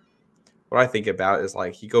is what I think about, is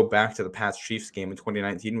like, you go back to the Pats Chiefs game in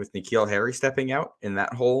 2019 with N'Keal Harry stepping out in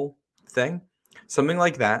that whole thing, something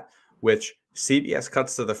like that, which CBS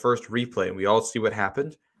cuts to the first replay and we all see what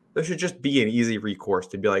happened. There should just be an easy recourse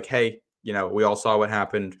to be like, hey, we all saw what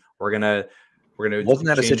happened. We're gonna. Wasn't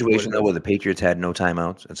that a situation though where the Patriots had no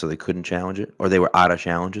timeouts and so they couldn't challenge it, or they were out of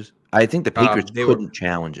challenges? I think the Patriots couldn't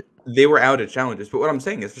challenge it. They were out of challenges, but what I'm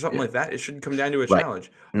saying is, for something like that, it shouldn't come down to a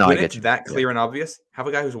challenge. No, when I get it's that clear and obvious, have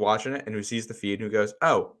a guy who's watching it and who sees the feed and who goes,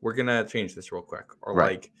 "Oh, we're gonna change this real quick," or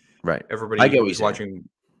everybody who's watching.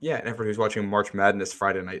 Yeah, and everybody who's watching March Madness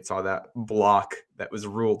Friday night saw that block that was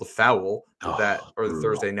ruled a foul or the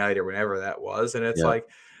Thursday night or whenever that was, and it's like,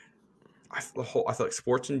 I feel like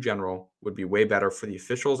sports in general would be way better for the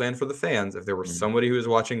officials and for the fans if there was somebody who was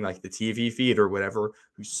watching like the TV feed or whatever,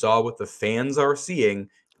 who saw what the fans are seeing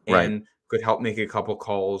and could help make a couple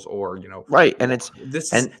calls, or and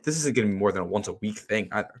this isn't going to be more than a once a week thing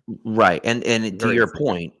either. And to your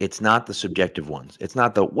point, it's not the subjective ones. It's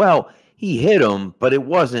not he hit him, but it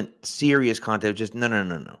wasn't serious contact. Just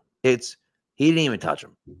no. It's he didn't even touch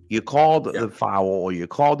him. You called the foul or you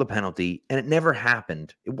called the penalty, and it never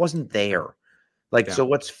happened. It wasn't there. So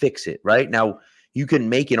let's fix it. Right now, you can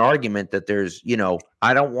make an argument that there's,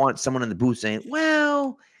 I don't want someone in the booth saying,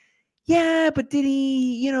 well, yeah, but did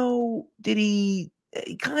he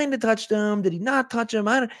kind of touched him? Did he not touch him?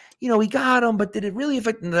 He got him, but did it really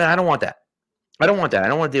affect him? I don't want that. I don't want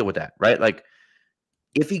to deal with that. Right. Like,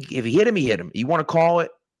 if he hit him, he hit him. You want to call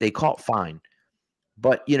it, they call it, fine.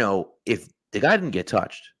 But, if the guy didn't get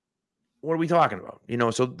touched, what are we talking about?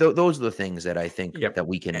 So those are the things that I think that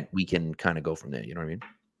we can kind of go from there. You know what I mean?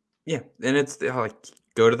 Yeah. And it's like,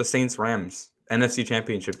 go to the Saints-Rams NFC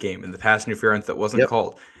Championship game and the pass interference that wasn't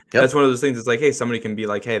called. That's one of those things. It's like, hey, somebody can be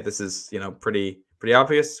like, hey, this is, pretty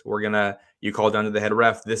obvious. You call down to the head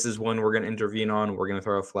ref. This is one we're going to intervene on. We're going to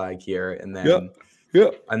throw a flag here. And then,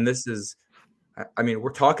 and this is,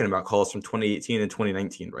 we're talking about calls from 2018 and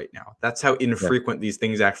 2019 right now. That's how infrequent these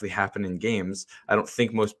things actually happen in games. I don't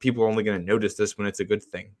think most people are only going to notice this when it's a good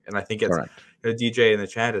thing. And I think it's DJ in the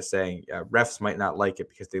chat is saying refs might not like it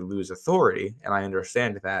because they lose authority. And I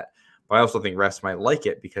understand that. But I also think refs might like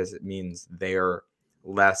it because it means they're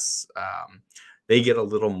less, they get a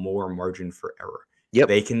little more margin for error.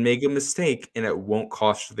 They can make a mistake and it won't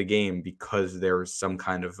cost the game because there's some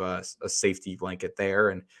kind of a safety blanket there.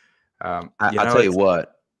 And I'll tell you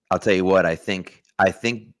what. I think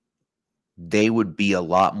they would be a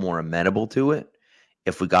lot more amenable to it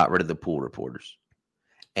if we got rid of the pool reporters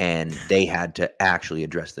and they had to actually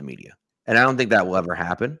address the media. And I don't think that will ever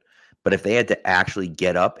happen. But if they had to actually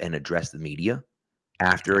get up and address the media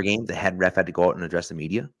after a game, the head ref had to go out and address the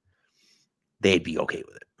media, they'd be okay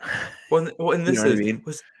with it. Well, and this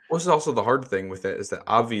is also the hard thing with it, is that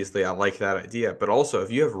obviously I like that idea, but also if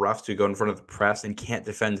you have refs who go in front of the press and can't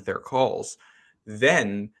defend their calls,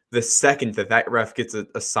 then the second that ref gets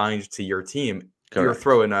assigned to your team, you're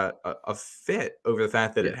throwing a fit over the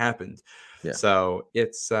fact that it happened. Yeah. So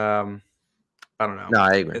it's I don't know. No,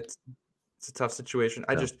 I agree. It's a tough situation.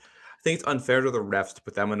 I think it's unfair to the refs to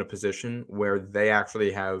put them in a position where they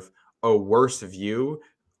actually have a worse view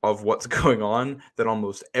of what's going on than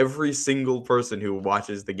almost every single person who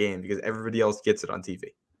watches the game, because everybody else gets it on TV.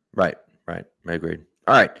 Right. I agree.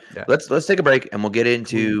 All right. Yeah. Let's take a break and we'll get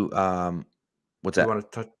into what's that?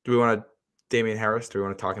 Do we want to Damian Harris? Do we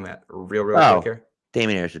want to talk in that real quick here?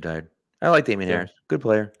 Damian Harris retired. I like Damian Harris. Good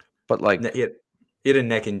player. But like he had a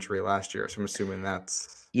neck injury last year, so I'm assuming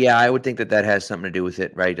that's. Yeah, I would think that has something to do with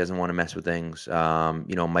it, right? He doesn't want to mess with things.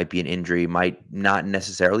 Might be an injury, might not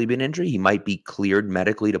necessarily be an injury. He might be cleared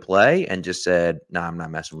medically to play and just said, "No, I'm not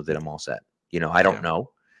messing with it. I'm all set." I don't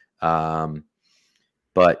know.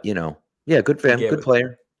 But good for him, good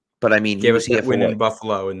player. But I mean, he was here win in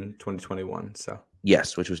Buffalo in 2021. So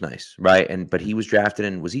yes, which was nice, right? But he was drafted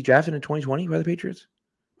in. Was he drafted in 2020 by the Patriots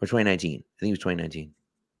or 2019? I think it was 2019.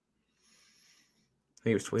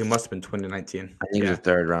 think he must have been 2019. I think it was a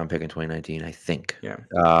third round pick in 2019. I think. Yeah.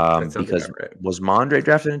 Because was Mondre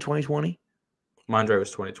drafted in 2020? Mondre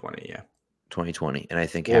was 2020. Yeah. 2020, and I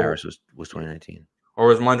think Harris was 2019. Or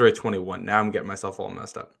was Mondre 21? Now I'm getting myself all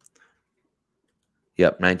messed up.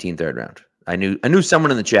 Yep, 19 third round. I knew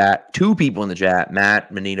someone in the chat, 2 people in the chat,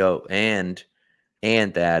 Matt, Manito, and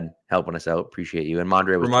Thad helping us out. Appreciate you. And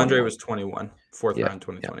Mondre was 21. Fourth round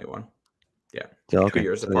 2021. Yeah. So, 2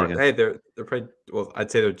 years apart. Hey, they're probably, well,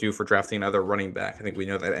 I'd say they're due for drafting another running back. I think we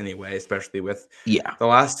know that anyway, especially with the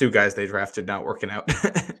last 2 guys they drafted not working out.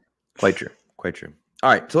 Quite true. All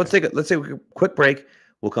right, so let's take a quick break.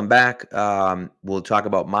 We'll come back. We'll talk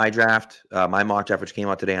about my draft, my mock draft, which came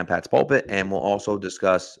out today on Pat's Pulpit, and we'll also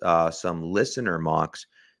discuss some listener mocks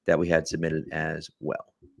that we had submitted as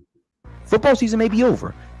well. Football season may be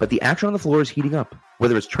over, but the action on the floor is heating up.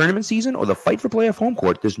 Whether it's tournament season or the fight for playoff home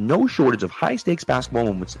court, there's no shortage of high-stakes basketball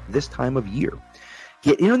moments this time of year.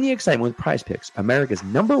 Get in on the excitement with Prize Picks, America's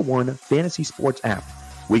 #1 fantasy sports app,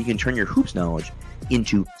 where you can turn your hoops knowledge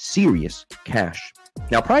into serious cash.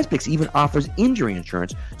 Now, Prize Picks even offers injury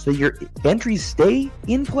insurance so your entries stay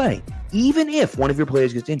in play, even if one of your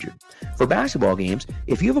players gets injured. For basketball games,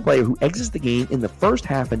 if you have a player who exits the game in the first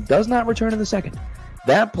half and does not return in the second,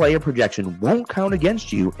 that player projection won't count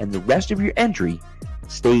against you and the rest of your entry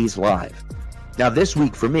stays live. Now, this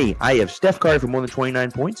week for me, I have Steph Curry for more than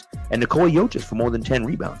 29 points and Nikola Jokic for more than 10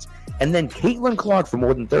 rebounds, and then Caitlin Clark for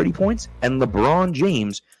more than 30 points and LeBron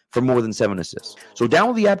James for more than 7 assists. So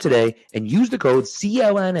download the app today and use the code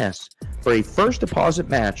CLNS for a first deposit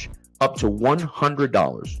match up to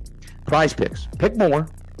 $100. Prize Picks. Pick more,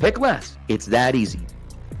 pick less. It's that easy.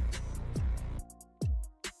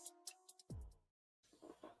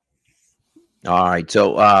 All right,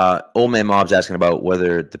 so Old Man Mob's asking about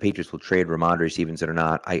whether the Patriots will trade Ramondre Stevenson or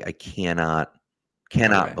not. I cannot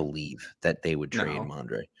believe that they would trade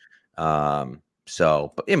Ramondre.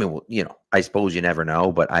 So, but I mean, well, I suppose you never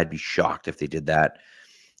know, but I'd be shocked if they did that.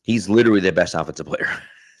 He's literally their best offensive player,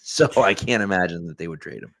 so I can't imagine that they would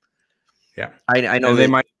trade him. Yeah, I know they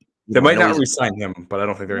might not re-sign him, but I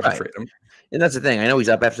don't think they're going to trade him. And that's the thing. I know he's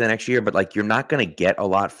up after the next year, but like you're not going to get a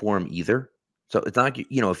lot for him either. So it's not like,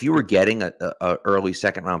 if you were getting a early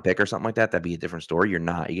second round pick or something like that, that'd be a different story. You're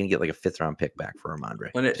not. You're going to get like a 5th round pick back for Ramondre.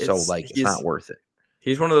 It's not worth it.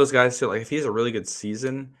 He's one of those guys too. Like if he has a really good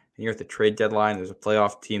season and you're at the trade deadline, there's a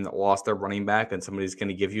playoff team that lost their running back, and somebody's going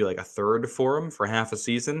to give you like a third for him for half a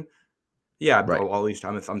season. Yeah, right. Well, at least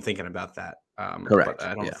I'm thinking about that. Correct. But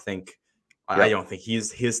I don't think I don't think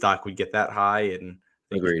his stock would get that high. And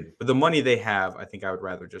agreed. But the money they have, I think I would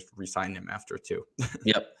rather just re-sign him after too.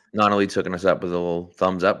 Yep. Not only hooking us up with a little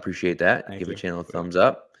thumbs up. Appreciate that. Give the channel a thumbs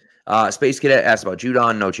up. Space Cadet asked about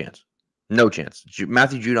Judon. No chance.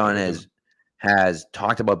 Matthew Judon has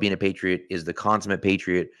talked about being a Patriot, is the consummate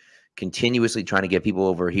Patriot, continuously trying to get people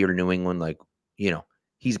over here to New England. Like,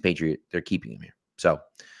 he's a Patriot. They're keeping him here. So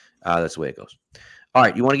that's the way it goes. All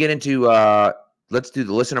right. You want to get into let's do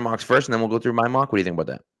the listener mocks first, and then we'll go through my mock. What do you think about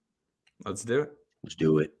that? Let's do it. Let's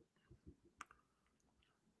do it.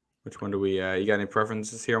 Which one do we? You got any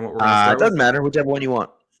preferences here on what we're going to start with? It doesn't matter. Whichever one you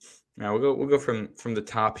want. Now we'll go from the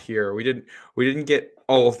top here. We didn't get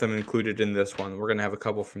all of them included in this one. We're going to have a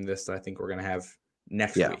couple from this that I think we're going to have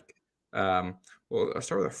next week. Well, I'll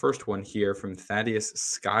start with the first one here from Thaddeus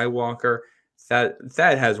Skywalker. Thad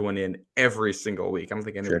has one in every single week. I don't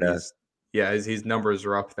think anybody's. Yeah, his numbers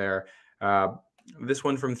are up there. This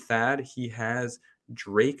one from Thad, he has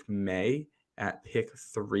Drake May at pick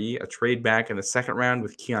 3, a trade back in the second round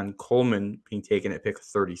with Keon Coleman being taken at pick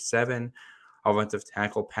 37. Offensive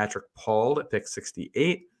tackle Patrick Paul at pick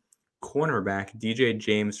 68. Cornerback DJ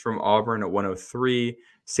James from Auburn at 103.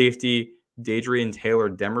 Safety Dadrian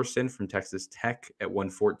Taylor Demerson from Texas Tech at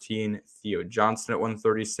 114. Theo Johnson at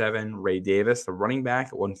 137. Ray Davis, the running back,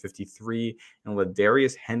 at 153. And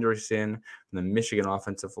Ladarius Henderson from the Michigan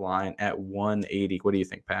offensive line at 180. What do you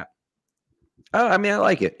think, Pat? I mean, I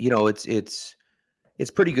like it. It's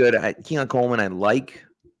pretty good. Keon Coleman, I like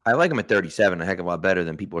him at 37, a heck of a lot better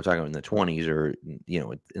than people are talking about in the 20s or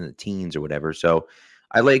in the teens or whatever. So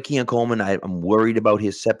I like Keon Coleman. I'm worried about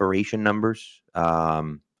his separation numbers. I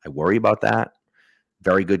worry about that.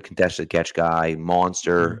 Very good contested catch guy,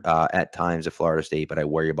 monster at times at Florida State, but I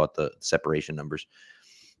worry about the separation numbers.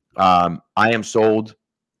 I am sold.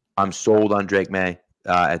 I'm sold on Drake May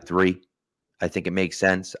at 3. I think it makes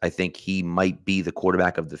sense. I think he might be the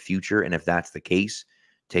quarterback of the future. And if that's the case,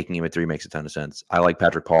 taking him at 3 makes a ton of sense. I like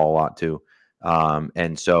Patrick Paul a lot too.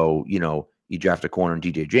 And so, you draft a corner in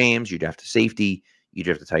DJ James, you draft a safety, you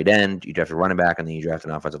draft a tight end, you draft a running back, and then you draft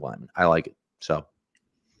an offensive lineman. I like it. So.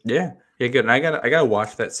 Yeah. Yeah, good. And I gotta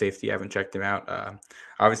watch that safety. I haven't checked him out.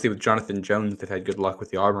 Obviously, with Jonathan Jones, they've had good luck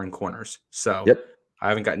with the Auburn corners. So Yep. I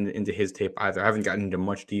haven't gotten into his tape either. I haven't gotten into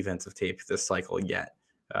much defensive tape this cycle yet.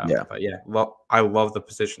 Yeah. But yeah, I love the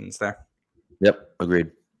positions there. Yep.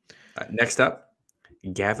 Agreed. Next up,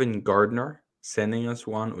 Gavin Gardner sending us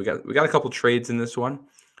one. We got a couple trades in this one.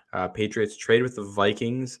 Patriots trade with the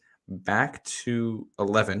Vikings back to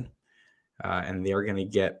 11, and they are going to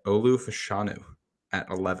get Olu Fashanu at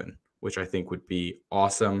 11, which I think would be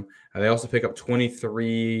awesome. They also pick up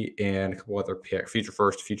 23 and a couple other future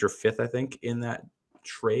first, future fifth, I think, in that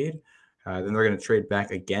trade. Then they're going to trade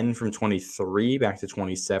back again from 23 back to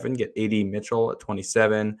 27, get A.D. Mitchell at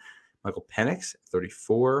 27, Michael Penix at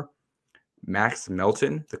 34, Max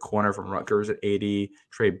Melton, the corner from Rutgers at 80,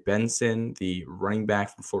 Trey Benson, the running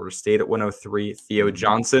back from Florida State at 103, Theo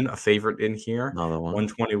Johnson, a favorite in here, Another one.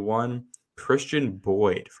 121, Christian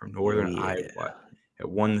Boyd from Northern Iowa at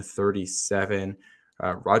 137,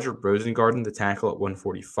 Roger Rosengarten, the tackle at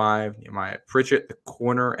 145, Nehemiah Pritchett, the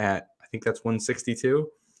corner at, I think that's 162,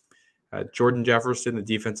 Jordan Jefferson, the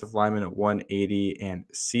defensive lineman at 180, and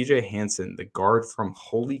CJ Hansen, the guard from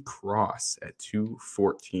Holy Cross at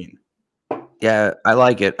 214. Yeah, I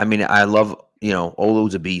like it. I mean, I love,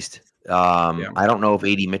 Olu's a beast. I don't know if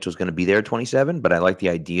A.D. Mitchell's going to be there at 27, but I like the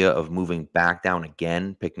idea of moving back down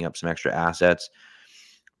again, picking up some extra assets.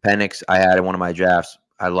 Penix, I had in one of my drafts.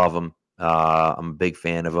 I love him. I'm a big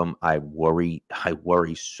fan of him. I worry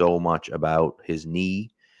so much about his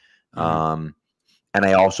knee. And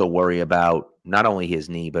I also worry about not only his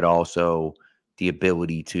knee, but also the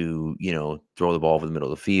ability to, throw the ball over the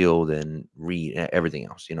middle of the field and read everything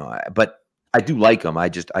else, but I do like him. I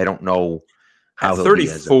don't know how at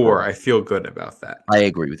 34. I feel good about that. I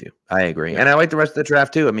agree with you. I agree. Yeah. And I like the rest of the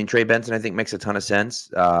draft too. I mean, Trey Benson, I think, makes a ton of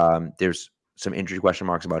sense. There's some injury question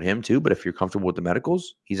marks about him too, but if you're comfortable with the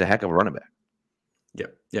medicals, he's a heck of a running back.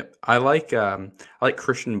 Yep. I like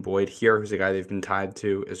Christian Boyd here, who's a guy they've been tied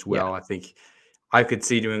to as well. Yeah. I think I could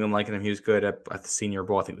see New England liking him. He was good at the Senior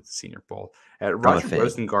Bowl. I think with the Senior Bowl. Roger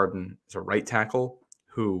Rosengarten is a right tackle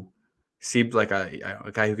who seemed like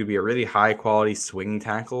a guy who could be a really high quality swing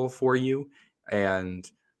tackle for you. And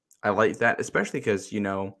I like that, especially because,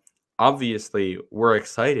 obviously we're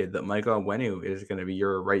excited that Michael Onwenu is going to be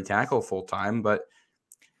your right tackle full time. But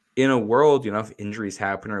in a world, if injuries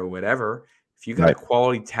happen or whatever, if you got a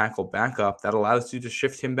quality tackle backup, that allows you to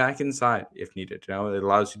shift him back inside if needed. It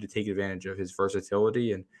allows you to take advantage of his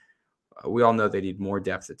versatility. And we all know they need more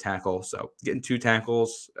depth at tackle. So getting two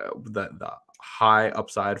tackles, the high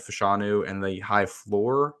upside Fashanu and the high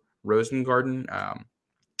floor Rosengarten,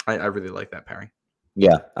 I really like that pairing.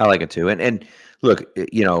 Yeah, I like it too. And look,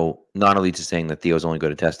 not only just saying that Theo's only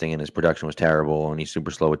good at testing and his production was terrible and he's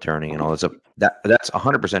super slow at turning and all that stuff. That's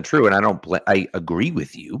 100% true, and I agree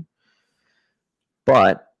with you.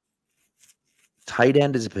 But tight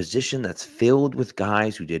end is a position that's filled with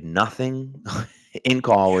guys who did nothing in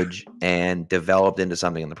college and developed into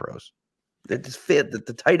something in the pros.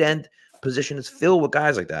 The tight end position is filled with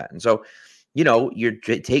guys like that. And so, you're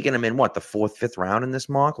taking them in the 4th, 5th round in this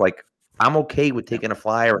mock. Like, I'm okay with taking a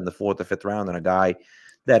flyer in the 4th or 5th round than a guy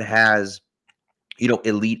that has,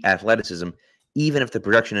 elite athleticism. Even if the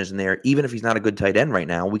production isn't there, even if he's not a good tight end right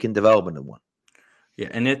now, we can develop into one. Yeah,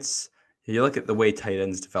 and you look at the way tight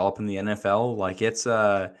ends develop in the NFL, like it's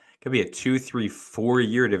could be a 2, 3, 4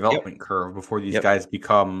 year development curve before these guys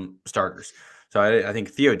become starters. So I think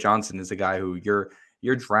Theo Johnson is a guy who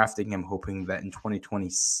you're drafting him hoping that in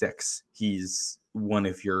 2026 he's one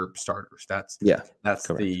of your starters. That's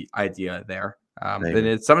correct. The idea there. And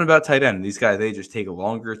it's something about tight end. These guys, they just take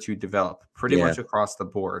longer to develop pretty much across the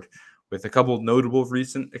board, with a couple of notable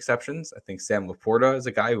recent exceptions. I think Sam Laporta is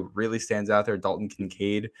a guy who really stands out there, Dalton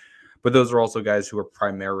Kincaid. But those are also guys who are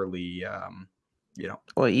primarily,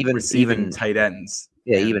 even tight ends.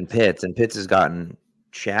 Yeah, even Pitts. And Pitts has gotten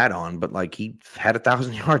shat on, but he had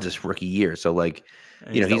 1,000 yards this rookie year. So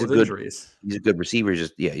he's a good receiver.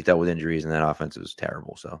 Just he dealt with injuries, and that offense was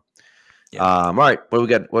terrible. So, all right, what do we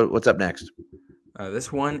got? What's up next?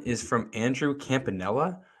 This one is from Andrew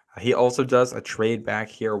Campanella. He also does a trade back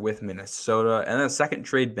here with Minnesota, and then a second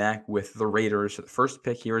trade back with the Raiders. The first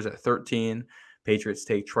pick here is at 13. Patriots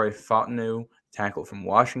take Troy Fautanu, tackle from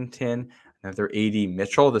Washington. Another A.D.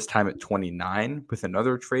 Mitchell, this time at 29, with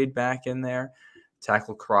another trade back in there.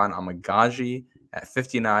 Tackle Karan Amagaji at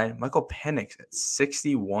 59. Michael Penix at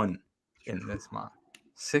 61 in this mock.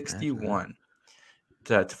 61.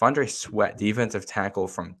 T'Vondre Sweat, defensive tackle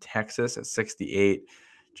from Texas at 68.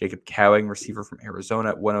 Jacob Cowing, receiver from Arizona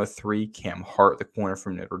at 103. Cam Hart, the corner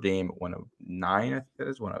from Notre Dame at 109. I think that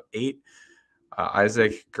is 108.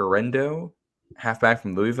 Isaac Garendo, halfback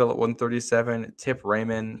from Louisville at 137. Tip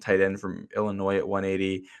Raymond, tight end from Illinois at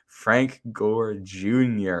 180. Frank Gore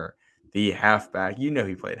Jr., the halfback. You know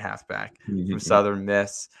he played halfback from Southern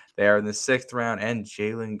Miss. They are in the 6th round. And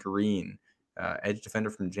Jalen Green, edge defender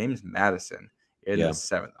from James Madison in the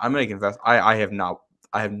 7th. I'm going to confess, I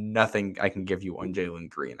have nothing I can give you on Jalen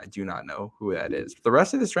Green. I do not know who that is. But the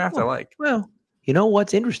rest of this draft I like. Well, you know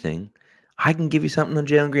what's interesting? I can give you something on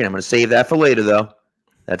Jalen Green. I'm going to save that for later, though.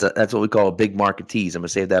 That's what we call a big market tease. I'm going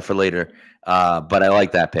to save that for later. But I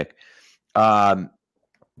like that pick. I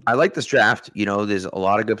like this draft. You know, there's a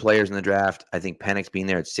lot of good players in the draft. I think Penix being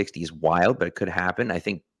there at 60 is wild, but it could happen. I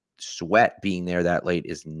think Sweat being there that late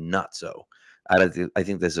is nutso. I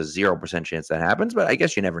think there's a 0% chance that happens, but I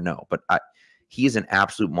guess you never know. But he is an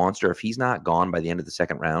absolute monster. If he's not gone by the end of the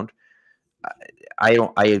 2nd round, I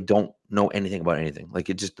don't know anything about anything. Like,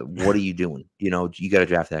 it just, what are you doing? You know, you got to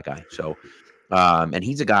draft that guy. So, and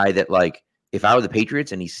he's a guy that, like, if I were the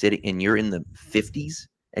Patriots and he's sitting and you're in the 50s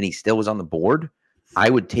and he still was on the board, I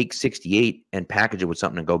would take 68 and package it with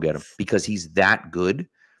something and go get him, because he's that good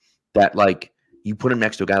that, like, you put him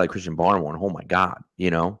next to a guy like Christian Barmore, and oh my God, you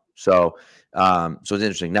know? So, so it's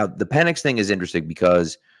interesting. Now, the Penix thing is interesting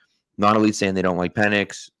because non-elite saying they don't like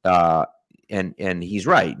Penix. And he's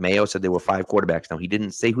right. Mayo said there were 5 quarterbacks. Now, he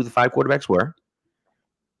didn't say who the 5 quarterbacks were,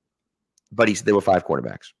 but he said there were 5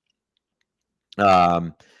 quarterbacks.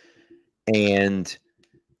 And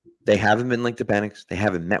they haven't been linked to Penix. They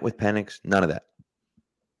haven't met with Penix. None of that.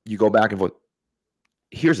 You go back and forth.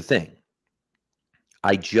 Here's the thing.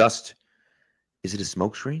 Is it a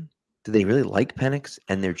smokescreen? Do they really like Penix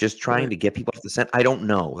and they're just trying to get people off the scent? I don't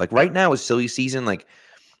know. Like, right now is silly season. Like,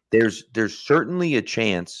 there's certainly a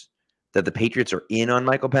chance that the Patriots are in on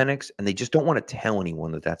Michael Penix, and they just don't want to tell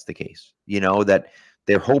anyone that that's the case. You know, that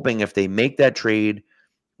they're hoping if they make that trade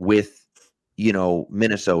with, you know,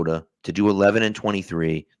 Minnesota to do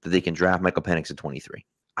 11-23, that they can draft Michael Penix at 23.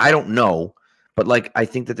 I don't know, but, like, I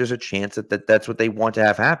think that there's a chance that that's what they want to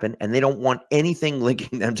have happen, and they don't want anything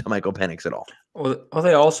linking them to Michael Penix at all. Well,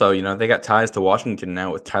 they also, you know, they got ties to Washington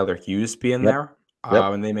now with Tyler Hughes being there,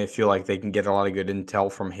 and they may feel like they can get a lot of good intel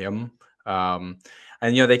from him.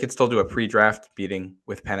 And, you know, they could still do a pre-draft meeting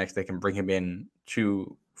with Penix. They can bring him in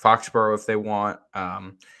to Foxborough if they want.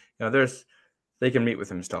 You know, they can meet with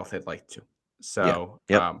him still if they'd like to. So,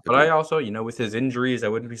 but I also, you know, with his injuries, I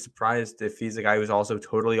wouldn't be surprised if he's a guy who's also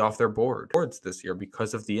totally off their boards this year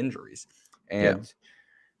because of the injuries. And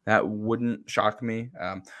that wouldn't shock me.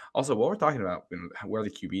 Also, while we're talking about, you know, where the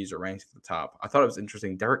QBs are ranked at the top, I thought it was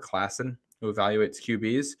interesting. Derek Klassen, who evaluates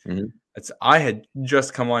QBs, I had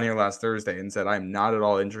just come on here last Thursday and said I'm not at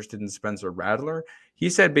all interested in Spencer Rattler. He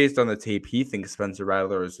said based on the tape, he thinks Spencer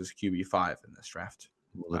Rattler is his QB5 in this draft.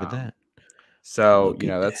 Look at that. So, you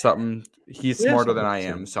know, that's something he's smarter than I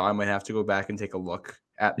am. So I might have to go back and take a look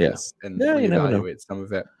at this and reevaluate some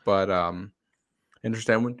of it. But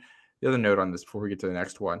interesting. The other note on this before we get to the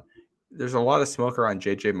next one, there's a lot of smoke around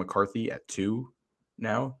JJ McCarthy at 2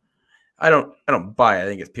 now. I don't buy it. I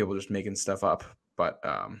think it's people just making stuff up, but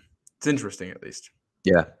it's interesting at least.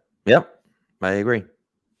 Yeah. Yep. I agree.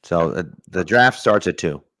 So the draft starts at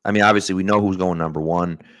 2. I mean, obviously we know who's going number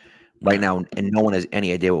 1 right now, and no one has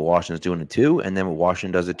any idea what Washington's doing at 2. And then what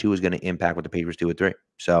Washington does at 2 is going to impact what the Patriots do at 3.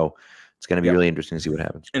 So it's going to be really interesting to see what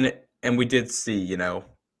happens. And we did see, you know,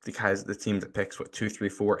 the team that picks 2, 3,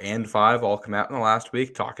 4, and 5 all come out in the last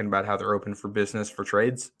week talking about how they're open for business for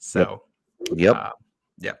trades. So,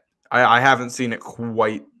 I haven't seen it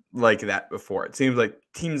quite like that before. It seems like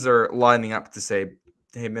teams are lining up to say,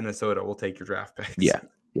 "Hey, Minnesota, we'll take your draft picks." Yeah.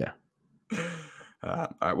 All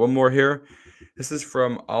right, one more here. This is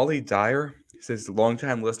from Ollie Dyer. He says,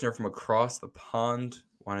 longtime listener from across the pond,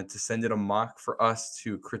 wanted to send in a mock for us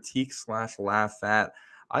to critique/laugh at.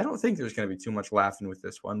 I don't think there's going to be too much laughing with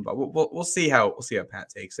this one, but we'll see how Pat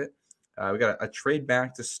takes it. We got a trade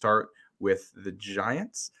back to start with the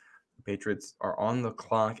Giants. The Patriots are on the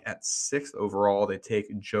clock at 6th overall. They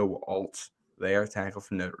take Joe Alt there, tackle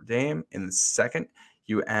from Notre Dame. In the 2nd,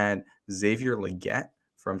 you add Xavier Legette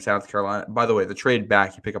from South Carolina. By the way, the trade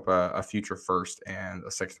back, you pick up a future first and a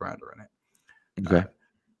 6th rounder in it. Okay.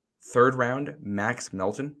 3rd round, Max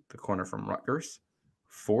Melton, the corner from Rutgers.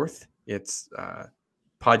 4th, it's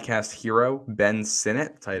podcast hero Ben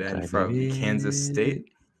Sinnott, tight end from Kansas State.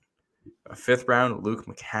 5th round, Luke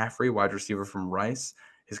McCaffrey, wide receiver from Rice.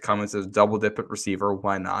 His comment says double dip at receiver.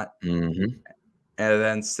 Why not? And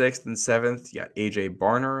then 6th and 7th, you got AJ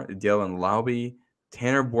Barner, Dylan Laube,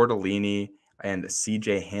 Tanner Bortolini, and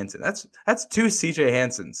CJ Hansen. That's 2 CJ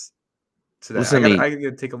Hansens today. I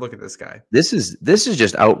gotta take a look at this guy. This is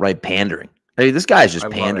just outright pandering. I mean, this guy's just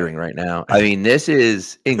pandering right now. I mean, this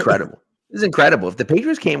is incredible. This is incredible. If the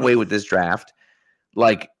Patriots came away with this draft,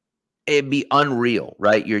 like it'd be unreal,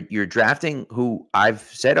 right? You're drafting who I've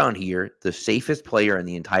said on here, the safest player in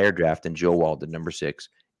the entire draft in Joe Walton, number 6,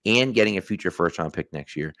 and getting a future first-round pick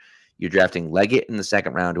next year. You're drafting Leggett in the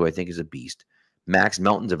 2nd round, who I think is a beast. Max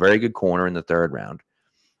Melton's a very good corner in the 3rd round.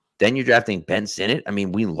 Then you're drafting Ben Sinnott. I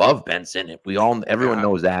mean, we love Ben Sinnott. Everyone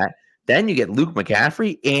knows that. Then you get Luke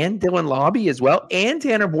McCaffrey and Dylan Lobby as well, and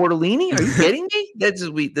Tanner Bortolini. Are you kidding me? He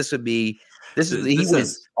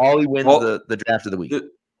wins the draft of the week.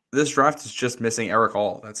 This draft is just missing Eric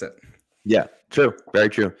All. That's it. Yeah, true. Very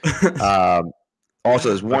true. Also,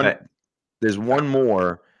 there's one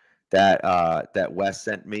more that Wes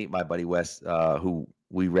sent me, my buddy Wes, who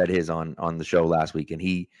we read his on the show last week,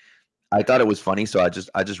 and I thought it was funny, so I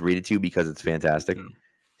just read it to you because it's fantastic.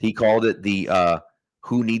 He called it the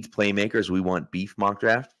 "Who Needs Playmakers? We Want Beef" mock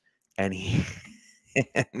draft, and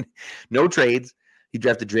no trades. He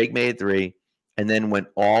drafted Drake May at 3. And then went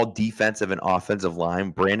all defensive and offensive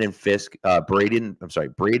line. Braden Fisk at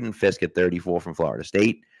 34 from Florida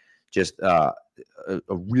State. Just a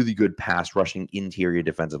really good pass rushing interior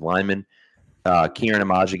defensive lineman. Kieran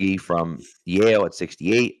Amajigi from Yale at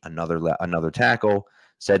 68, another tackle.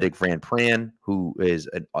 Cedric Van Pran, who is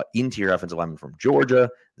an interior offensive lineman from Georgia.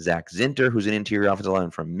 Zach Zinter, who's an interior offensive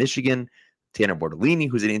lineman from Michigan. Tanner Bortolini,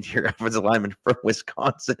 who's an interior offensive lineman from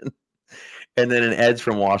Wisconsin. And then an edge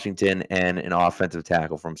from Washington and an offensive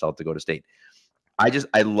tackle from South Dakota State. I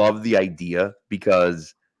love the idea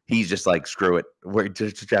because he's just like, screw it. We're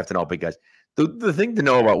just drafting all big guys. The thing to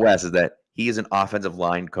know about Wes is that he is an offensive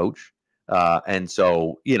line coach. And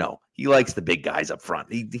so, he likes the big guys up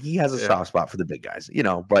front. He has a soft spot for the big guys,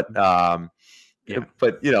 but I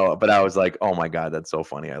was like, oh my God, that's so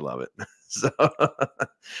funny. I love it.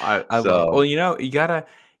 I love it. Well, you gotta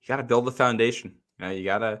build the foundation. You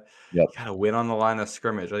gotta win on the line of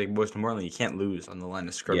scrimmage. I think most importantly, you can't lose on the line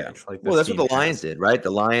of scrimmage. Yeah. That's what the Lions did, right?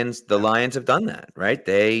 The Lions have done that, right?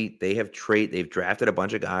 They've drafted a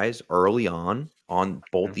bunch of guys early on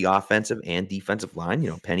both the offensive and defensive line.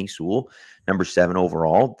 Penny Sewell, number 7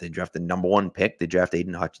 overall. They drafted the number 1 pick. They drafted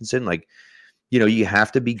Aiden Hutchinson. You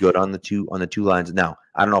have to be good on the two lines. Now,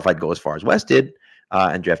 I don't know if I'd go as far as West did.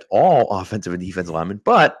 And draft all offensive and defensive linemen,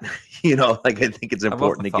 but I think it's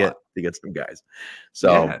important to get some guys.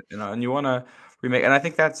 So and you want to remake, and I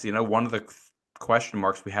think that's one of the question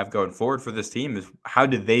marks we have going forward for this team is how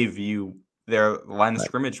do they view their line of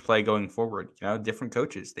scrimmage play going forward? Different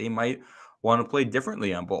coaches, they might want to play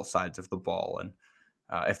differently on both sides of the ball, and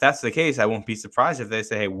if that's the case, I won't be surprised if they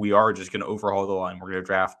say, hey, we are just going to overhaul the line. We're going to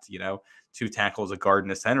draft 2 tackles, a guard,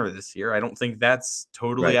 and a center this year. I don't think that's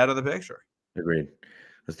totally out of the picture. Agreed.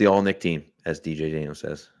 It's the all Nick team, as DJ Daniel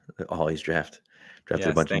says. Always drafted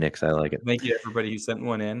a bunch of Nicks. I like it. Thank you to everybody who sent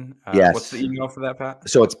one in. Yes. What's the email for that, Pat?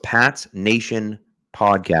 So it's Pats Nation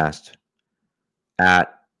Podcast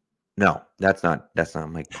no, that's not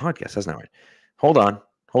my podcast. That's not right. Hold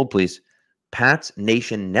please. Pats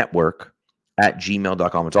Nation Network at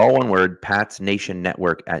gmail.com. It's all one word, Pats Nation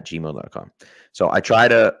Network at gmail.com. So I try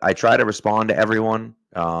to respond to everyone.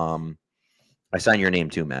 I sign your name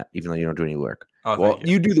too, Matt, even though you don't do any work. Oh, well,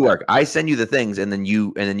 you do the work. I send you the things, and then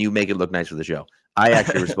you make it look nice for the show. I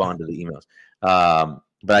actually respond to the emails,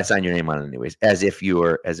 but I sign your name on it anyways, as if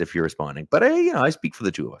you're responding. But I speak for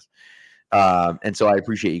the two of us, and so I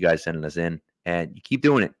appreciate you guys sending us in, and you keep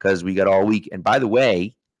doing it because we got all week. And by the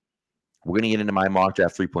way, we're gonna get into my mock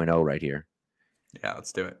draft 3.0 right here. Yeah,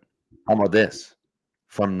 let's do it. How about this?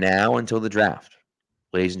 From now until the draft,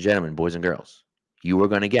 ladies and gentlemen, boys and girls, you are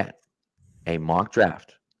gonna get a mock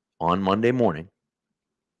draft on Monday morning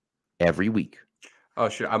every week. Oh,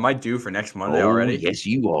 shit. I might do for next Monday already. Yes,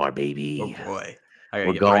 you are, baby. Oh, boy.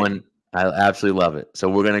 We're going. Right. I absolutely love it. So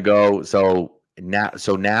we're going to go. So now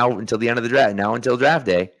until the end of the draft, now until draft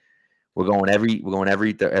day, we're going every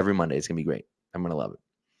Monday. It's going to be great. I'm going to love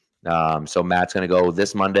it. So Matt's going to go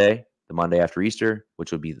this Monday, the Monday after Easter,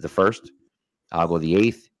 which would be the 1st. I'll go the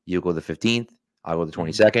 8th. You'll go the 15th. I'll go the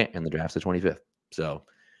 22nd, and the draft's the 25th. So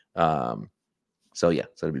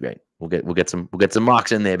it'll be great. We'll get some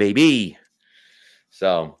mocks in there, baby.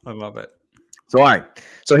 So I love it. So all right.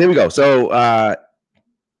 So here we go. So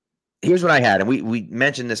here's what I had, and we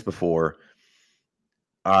mentioned this before.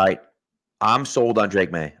 All right. I'm sold on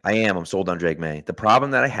Drake May. I'm sold on Drake May. The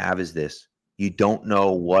problem that I have is this. You don't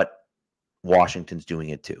know what Washington's doing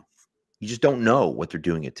it to. You just don't know what they're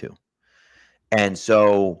doing it to. And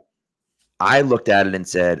so I looked at it and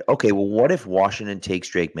said, okay, well, what if Washington takes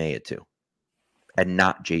Drake May at 2 and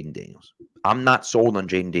not Jaden Daniels? I'm not sold on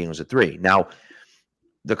Jaden Daniels at 3. Now,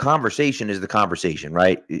 the conversation is the conversation,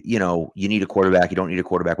 right? You need a quarterback. You don't need a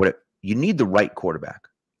quarterback. You need the right quarterback.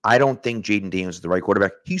 I don't think Jaden Daniels is the right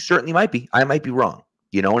quarterback. He certainly might be. I might be wrong.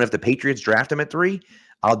 And if the Patriots draft him at 3,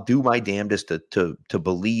 I'll do my damnedest to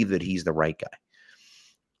believe that he's the right guy.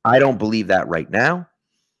 I don't believe that right now.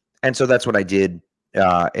 And so that's what I did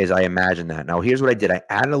as I imagined that. Now, here's what I did. I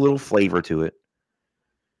added a little flavor to it.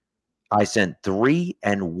 I sent 3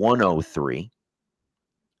 and 103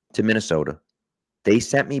 to Minnesota. They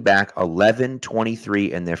sent me back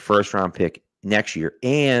 11-23 in their first round pick next year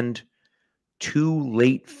and 2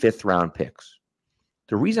 late 5th round picks.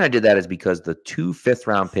 The reason I did that is because the 2 5th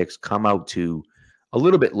round picks come out to a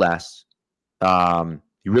little bit less.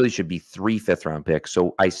 You really should be 3 5th round picks.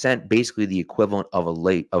 So I sent basically the equivalent of a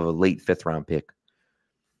late 5th round pick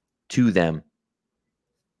to them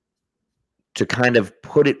to kind of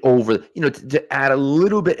put it over, to add a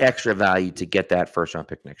little bit extra value to get that first round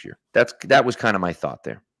pick next year. That was kind of my thought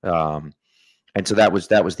there. And so that was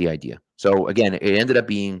the idea. So again, it ended up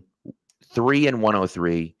being 3 and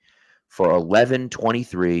 103 for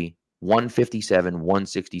 11-23, 157,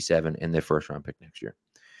 167 in their first round pick next year.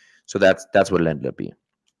 So that's what it ended up being.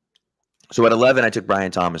 So at 11, I took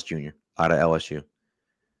Brian Thomas Jr. out of LSU.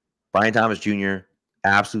 Brian Thomas Jr.,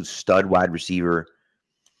 absolute stud wide receiver.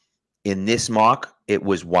 In this mock, it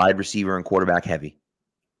was wide receiver and quarterback heavy.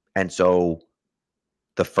 And so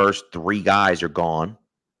the first 3 guys are gone,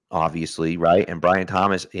 obviously, right? And Brian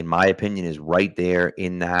Thomas, in my opinion, is right there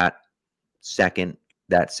in that second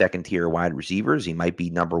tier wide receivers. He might be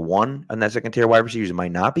number 1 on that second tier wide receivers. It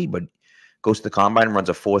might not be, but goes to the combine and runs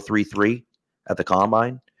a 4.33 at the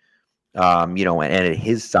combine. And at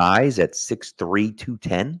his size at 6'3",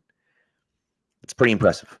 210, it's pretty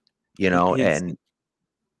impressive, and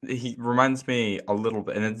he reminds me a little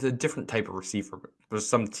bit, and it's a different type of receiver. There's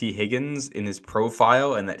some T. Higgins in his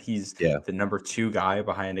profile, and that he's the number 2 guy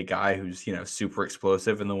behind a guy who's, super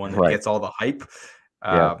explosive and the one that gets all the hype,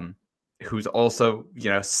 who's also,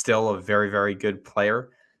 still a very, very good player.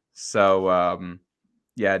 So, I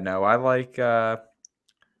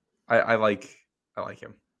like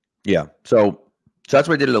him. Yeah. So that's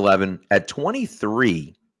what I did at 11. At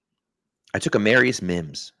 23, I took Amarius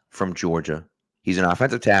Mims from Georgia. He's an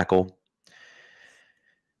offensive tackle.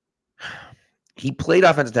 He played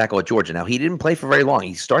offensive tackle at Georgia. Now, he didn't play for very long.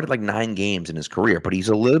 He started like 9 games in his career, but he's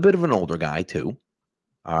a little bit of an older guy too.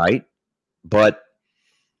 All right. But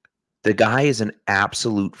the guy is an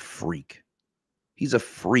absolute freak. He's a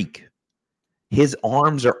freak. His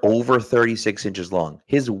arms are over 36 inches long.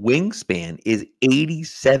 His wingspan is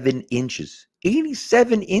 87 inches.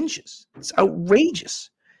 87 inches. It's outrageous.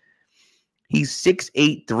 He's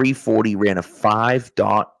 6'8", 340, ran a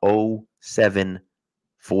 5.07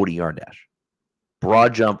 40-yard dash.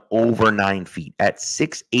 Broad jump over 9 feet. At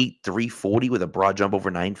 6'8", 340 with a broad jump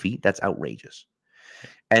over 9 feet, that's outrageous.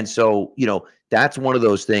 And so, that's one of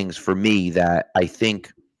those things for me that I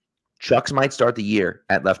think Chucks might start the year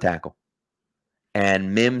at left tackle.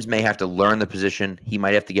 And Mims may have to learn the position. He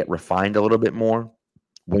might have to get refined a little bit more.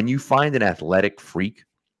 When you find an athletic freak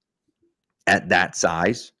at that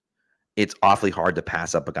size, it's awfully hard to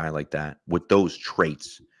pass up a guy like that with those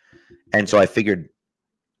traits. And so I figured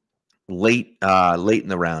late in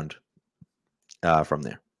the round from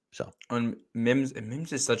there. So on Mims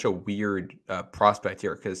is such a weird prospect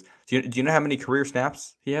here because do you know how many career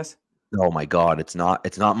snaps he has? Oh my God, it's not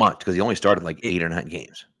much because he only started like 8 or 9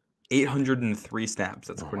 games. 803 snaps.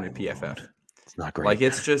 That's according to PFF. God. It's not great. Like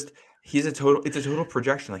it's a total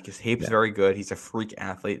projection. Like his tape's very good. He's a freak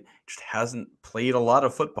athlete. Just hasn't played a lot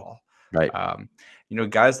of football. Right.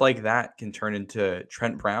 Guys like that can turn into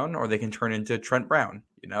Trent Brown or they can turn into Trent Brown,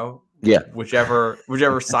 Yeah. Whichever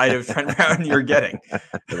side of Trent Brown you're getting.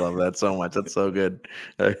 I love that so much. That's so good.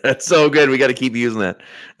 That's so good. We got to keep using that.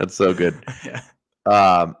 That's so good. Yeah.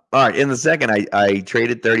 All right. In the second, I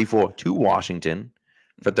traded 34 to Washington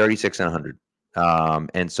for 36 and 100.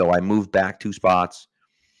 And so I moved back 2 spots.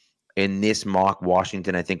 In this mock,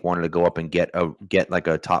 Washington, I think, wanted to go up and get like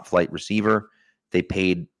a top flight receiver. They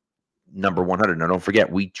paid number 100. Now, don't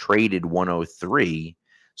forget, we traded 103.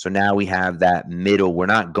 So now we have that middle. We're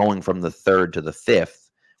not going from the 3rd to the 5th.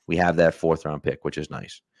 We have that 4th round pick, which is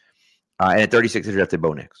nice. And at 36, I drafted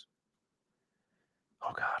Bo Nix.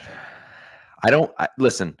 Oh God,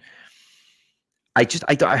 listen. I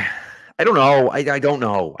don't know. I don't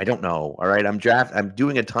know. All right, I'm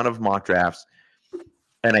doing a ton of mock drafts,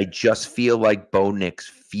 and I just feel like Bo Nix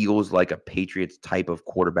feels like a Patriots type of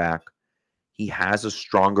quarterback. He has a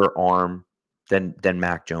stronger arm than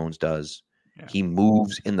Mac Jones does. Yeah. He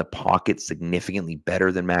moves in the pocket significantly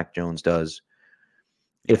better than Mac Jones does.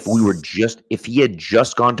 If he had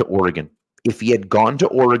just gone to Oregon,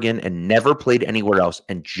 and never played anywhere else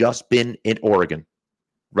and just been in Oregon,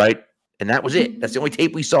 right? and that was it. That's the only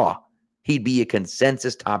tape we saw. He'd be a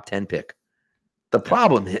consensus top 10 pick. The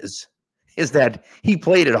problem is that he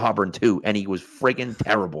played at Auburn too, and he was friggin'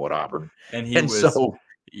 terrible at Auburn. And so,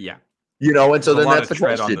 yeah. And so then that's the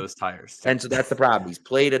tread question. on those tires too. And so that's the problem. He's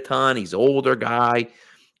played a ton. He's an older guy.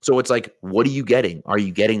 So it's like, what are you getting? Are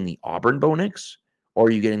you getting the Auburn Bo Nix, or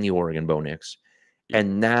are you getting the Oregon Bo Nix?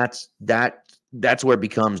 And that's where it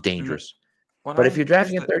becomes dangerous. But if you're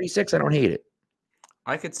drafting at 36, I don't hate it.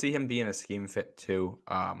 I could see him being a scheme fit too.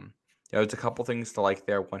 There's a couple things to like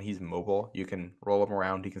there. When he's mobile, you can roll him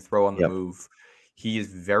around. He can throw on the move. He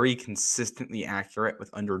is very consistently accurate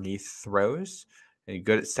with underneath throws, and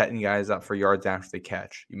good at setting guys up for yards after the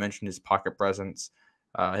catch. You mentioned his pocket presence.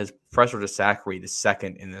 His pressure to sack rate is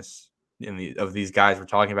second of these guys we're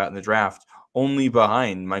talking about in the draft, only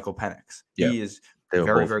behind Michael Penix. He is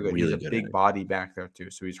very, very good. Really, he's a big body back there too,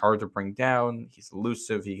 so he's hard to bring down. He's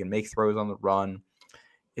elusive. He can make throws on the run.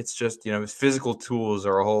 It's just, his physical tools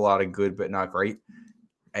are a whole lot of good, but not great.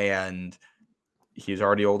 And he's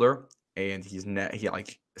already older, and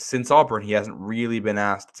since Auburn, he hasn't really been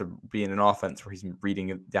asked to be in an offense where he's reading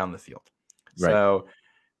it down the field. Right. So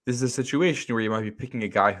this is a situation where you might be picking a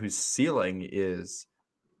guy whose ceiling is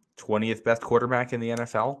 20th best quarterback in the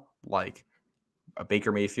NFL, like a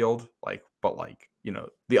Baker Mayfield, but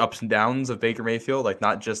the ups and downs of Baker Mayfield,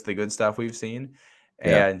 not just the good stuff we've seen.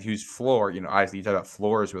 And whose floor, obviously you talk about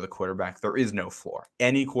floors with a quarterback. There is no floor.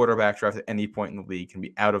 Any quarterback drafted at any point in the league can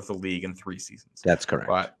be out of the league in 3 seasons. That's correct.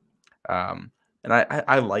 But, and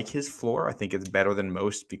I like his floor. I think it's better than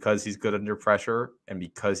most because he's good under pressure and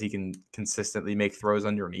because he can consistently make throws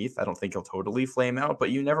underneath. I don't think he'll totally flame out, but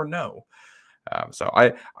you never know. So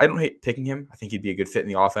I don't hate picking him. I think he'd be a good fit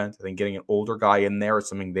in the offense. I think getting an older guy in there is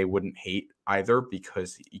something they wouldn't hate either,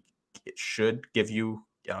 because it should give you,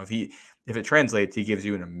 if it translates, he gives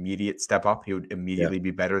you an immediate step up. He would immediately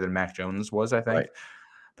be better than Mac Jones was, I think. Right.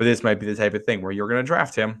 But this might be the type of thing where you're going to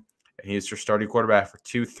draft him, and he's your starting quarterback for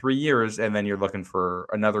 2-3 years, and then you're looking for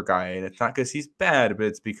another guy. And it's not because he's bad, but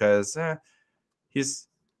it's because he's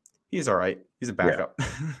all right. He's a backup.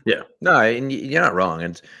 Yeah. No, and you're not wrong.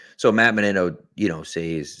 And so Matt Menino,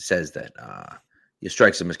 says that it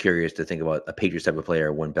strikes him as curious to think about a Patriots type of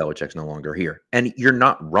player when Belichick's no longer here. And you're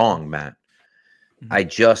not wrong, Matt.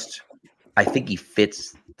 Mm-hmm. I think he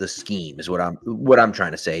fits the scheme is what I'm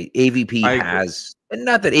trying to say. AVP has, and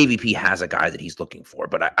not that AVP has a guy that he's looking for,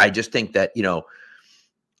 but I just think that,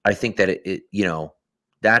 I think that it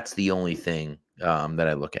that's the only thing that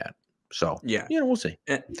I look at. So we'll see.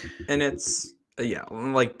 And it's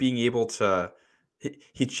being able to,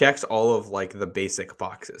 he checks all of the basic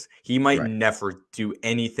boxes. He might never do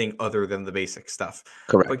anything other than the basic stuff.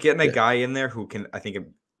 Correct. But getting a guy in there who can, I think,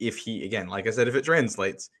 if he, again, like I said, if it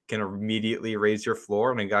translates, can immediately raise your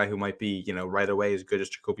floor, and a guy who might be, right away as good as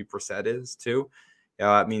Jacoby Brissett is too,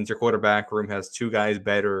 it means your quarterback room has 2 guys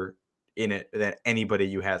better in it than anybody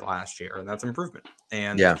you had last year, and that's improvement.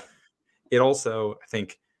 And it also, I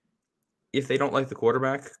think, if they don't like the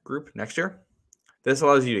quarterback group next year, this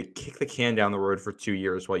allows you to kick the can down the road for 2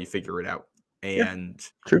 years while you figure it out, and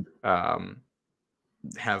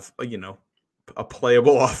have a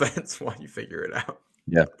playable offense while you figure it out.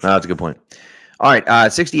 Yeah, that's a good point. All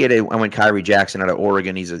right, 68. I went Kyrie Jackson out of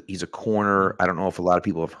Oregon. He's a corner. I don't know if a lot of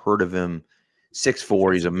people have heard of him.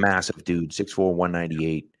 6'4". He's a massive dude. 6'4",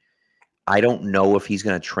 198. I don't know if he's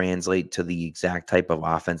going to translate to the exact type of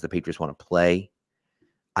offense the Patriots want to play.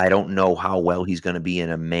 I don't know how well he's going to be in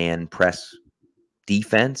a man press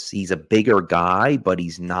defense. He's a bigger guy, but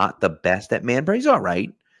he's not the best at man press. He's all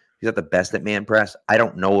right. He's not the best at man press. I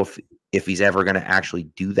don't know if he's ever going to actually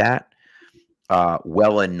do that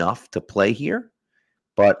well enough to play here,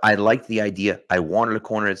 but I liked the idea. I wanted a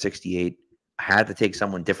corner at 68. I had to take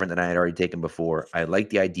someone different than I had already taken before. I like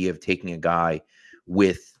the idea of taking a guy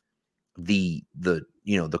with the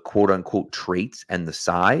quote unquote traits and the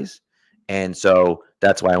size. And so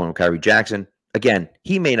that's why I went with Kyrie Jackson. Again,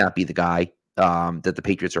 he may not be the guy that the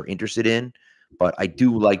Patriots are interested in, but I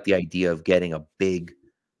do like the idea of getting a big,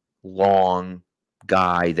 long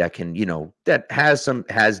guy that can, that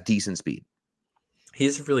has decent speed.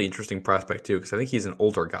 He's a really interesting prospect too, because I think he's an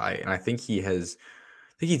older guy, and I think he's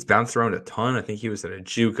bounced around a ton. I think he was at a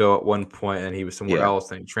JUCO at one point, and he was somewhere else,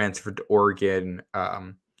 and he transferred to Oregon.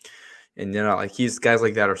 And he's guys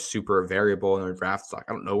like that are super variable in their draft stock.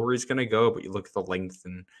 I don't know where he's going to go, but you look at the length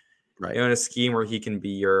and in a scheme where he can be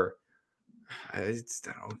your, I don't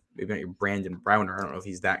know, maybe not your Brandon Browner. I don't know if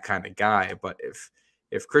he's that kind of guy, but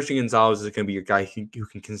if Christian Gonzalez is going to be your guy who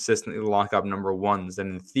can consistently lock up number ones, then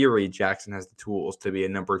in theory, Jackson has the tools to be a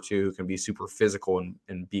number 2 who can be super physical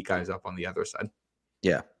and beat guys up on the other side.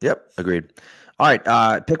 Yeah. Yep. Agreed. All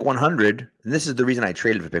right. Pick 100. And this is the reason I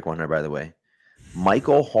traded for pick 100, by the way.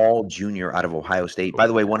 Michael Hall Jr. out of Ohio State. By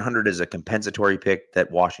the way, 100 is a compensatory pick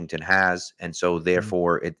that Washington has, and so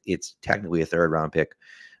therefore it's technically a third-round pick.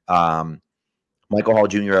 Michael Hall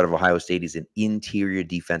Jr. out of Ohio State is an interior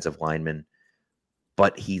defensive lineman,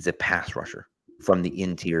 but he's a pass rusher from the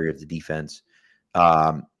interior of the defense.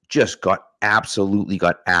 Just absolutely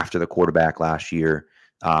got after the quarterback last year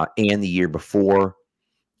and the year before,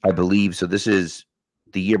 I believe. So this is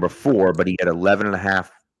the year before, but he had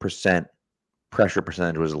 11.5% pressure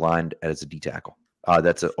percentage was aligned as a D tackle.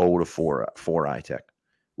 That's an 0 to 4 eye tech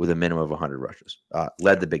with a minimum of 100 rushes.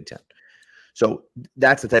 Led the Big Ten. So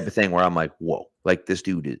that's the type of thing where I'm like, whoa, like this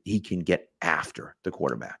dude, he can get after the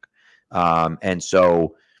quarterback. And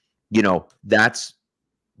so, that's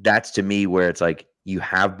to me where it's like you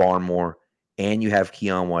have Barmore and you have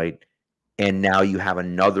Keon White, and now you have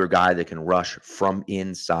another guy that can rush from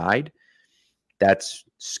inside. That's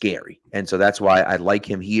scary. And so that's why I like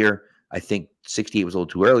him here. I think 68 was a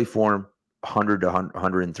little too early for him. 100 to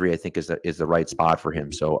 103, I think, is the right spot for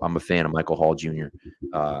him. So I'm a fan of Michael Hall Jr.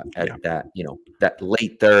 At that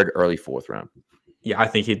late third, early fourth round. Yeah, I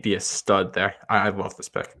think he'd be a stud there. I love this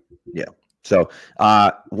pick. Yeah. So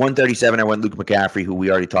 137, I went Luke McCaffrey, who we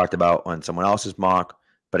already talked about on someone else's mock.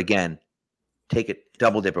 But again, take it,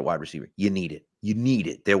 double dip at wide receiver. You need it. You need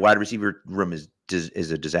it. Their wide receiver room is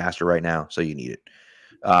a disaster right now, so you need it.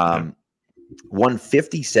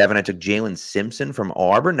 157, I took Jalen Simpson from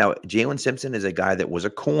Auburn. Now, Jalen Simpson is a guy that was a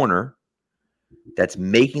corner that's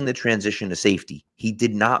making the transition to safety. He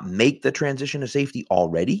did not make the transition to safety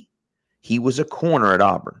already. He was a corner at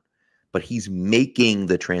Auburn, but he's making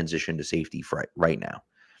the transition to safety right now.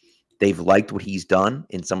 They've liked what he's done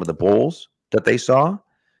in some of the bowls that they saw.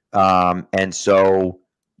 And so,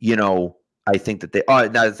 I think that no,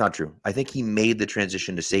 that's not true. I think he made the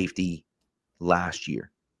transition to safety last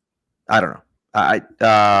year. I don't know.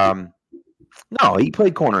 No, he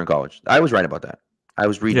played corner in college. I was right about that. I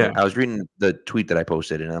was reading the tweet that I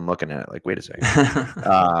posted, and I'm looking at it like, wait a second.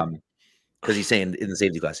 Because he's saying in the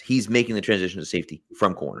safety class, he's making the transition to safety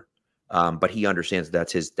from corner. But he understands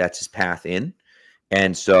that's his path in.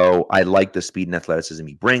 And so I like the speed and athleticism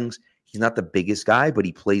he brings. He's not the biggest guy, but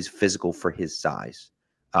he plays physical for his size.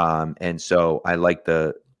 And so I like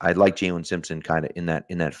Jalen Simpson kind of in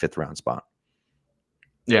that fifth round spot.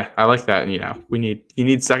 Yeah, I like that. And, you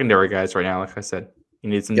need secondary guys right now. Like I said, you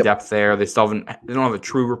need some depth there. They don't have a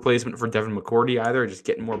true replacement for Devin McCourty either. Just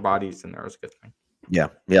getting more bodies in there is a good thing. Yeah.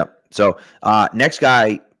 Yeah. So next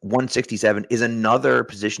guy, 167, is another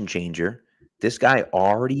position changer. This guy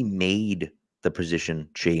already made the position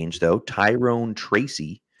change though. Tyrone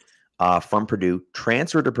Tracy from Purdue,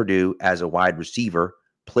 transferred to Purdue as a wide receiver,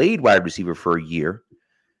 played wide receiver for a year,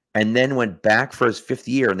 and then went back for his fifth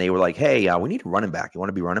year, and they were like, hey, we need a running back. You want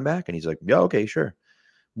to be running back? And he's like, yeah, okay, sure.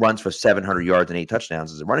 Runs for 700 yards and 8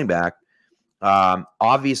 touchdowns as a running back.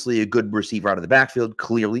 Obviously a good receiver out of the backfield,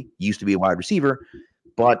 clearly. Used to be a wide receiver.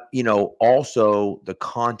 But, also the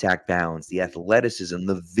contact balance, the athleticism,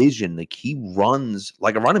 the vision, like he runs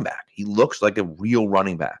like a running back. He looks like a real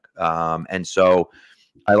running back. And so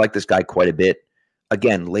I like this guy quite a bit.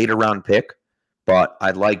 Again, later round pick, but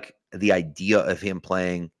I like the idea of him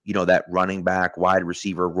playing, that running back, wide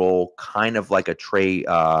receiver role, kind of like a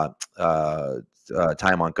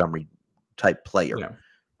Ty Montgomery type player,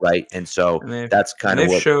 right? And so that's kind of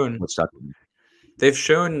what's stuck with me. They've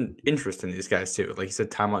shown interest in these guys too. Like you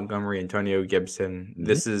said, Ty Montgomery, Antonio Gibson. Mm-hmm.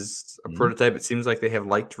 This is a prototype it seems like they have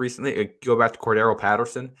liked recently. Go back to Cordero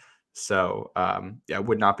Patterson. So, I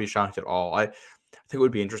would not be shocked at all. I think it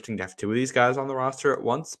would be interesting to have 2 of these guys on the roster at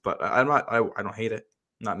once, but I don't hate it.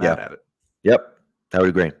 I'm not mad at it. Yep. I would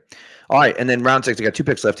agree. All right. And then round 6, I got 2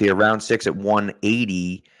 picks left here. Round 6 at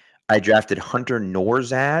 180, I drafted Hunter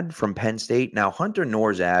Norzad from Penn State. Now, Hunter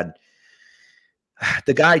Norzad,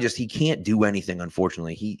 the guy he can't do anything,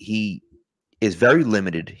 unfortunately. He is very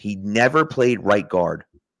limited. He never played right guard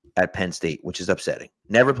at Penn State, which is upsetting.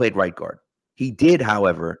 Never played right guard. He did,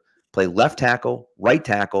 however, play left tackle, right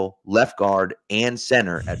tackle, left guard, and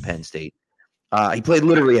center at Penn State. He played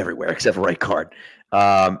literally everywhere except for right guard.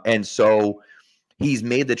 And so he's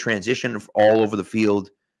made the transition all over the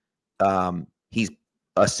field. He's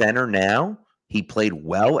a center now. He played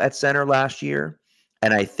well at center last year.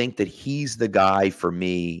 And I think that he's the guy for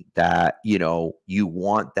me that, you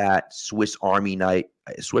want that Swiss Army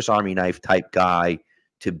knife type guy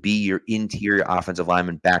to be your interior offensive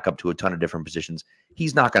lineman, back up to a ton of different positions.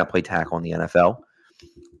 He's not going to play tackle in the NFL.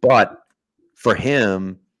 But for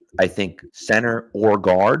him, I think center or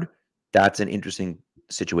guard, that's an interesting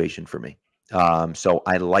situation for me. So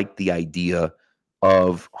I like the idea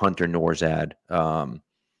of Hunter Norzad.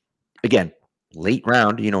 Again, late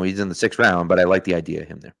round, he's in the 6th round, but I like the idea of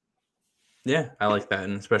him there. Yeah, I like that.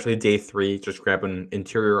 And especially day 3, just grab an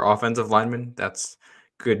interior offensive lineman. That's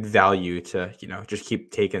good value to, just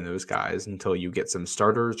keep taking those guys until you get some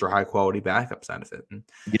starters or high quality backups out of it. And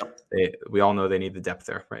Yep. we all know they need the depth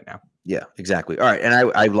there right now. Yeah, exactly. All right. And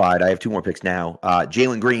I lied. I have 2 more picks now.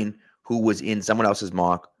 Jalen Green, who was in someone else's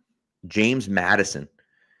mock. James Madison.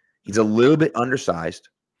 He's a little bit undersized.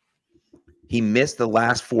 He missed the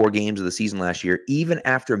last 4 games of the season last year. Even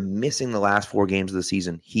after missing the last 4 games of the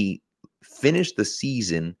season, he finished the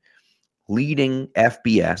season leading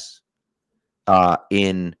FBS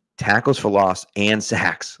in tackles for loss and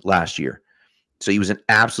sacks last year. So he was an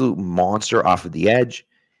absolute monster off of the edge.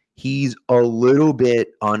 He's a little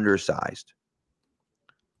bit undersized,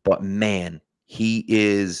 but man, he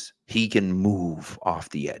can move off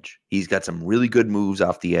the edge. He's got some really good moves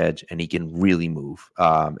off the edge, and he can really move.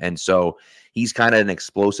 And so he's kind of an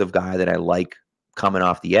explosive guy that I like coming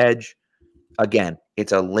off the edge. Again,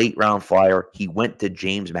 it's a late round flyer. He went to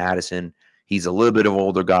James Madison. He's a little bit of an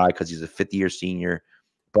older guy because he's a 5th-year senior,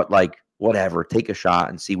 but whatever, take a shot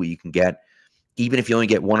and see what you can get. Even if you only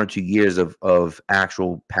get 1 or 2 years of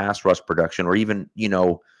actual pass rush production, or even,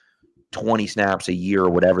 20 snaps a year or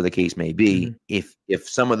whatever the case may be, if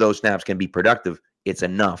some of those snaps can be productive, it's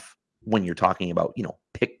enough when you're talking about,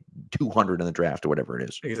 pick 200 in the draft or whatever it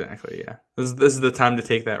is. Exactly. Yeah. This is the time to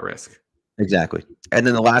take that risk. Exactly. And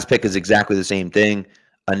then the last pick is exactly the same thing.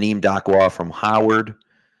 Aneem Dakwa from Howard,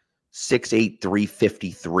 6'8",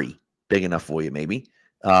 353. Big enough for you, maybe.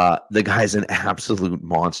 The guy's an absolute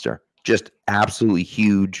monster. Just absolutely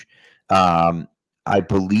huge. I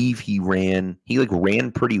believe he ran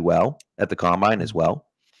pretty well at the combine as well.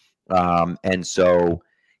 And so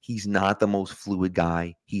he's not the most fluid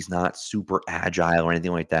guy. He's not super agile or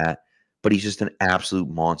anything like that, but he's just an absolute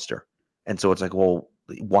monster. And so it's like, well,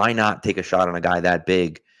 why not take a shot on a guy that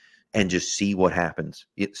big and just see what happens?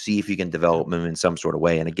 See if you can develop him in some sort of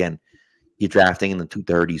way. And again, you're drafting in the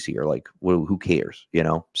 230s here. Like, who cares?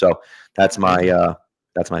 So that's my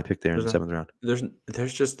pick there in the 7th round.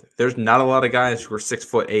 There's not a lot of guys who are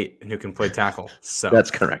 6'8" and who can play tackle. So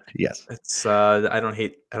that's correct. Yes. It's I don't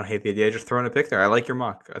hate the idea of just throwing a pick there. I like your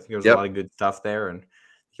mock. I think there's a lot of good stuff there, and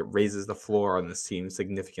it raises the floor on this team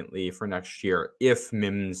significantly for next year if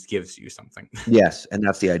Mims gives you something. Yes, and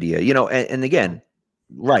that's the idea. And again,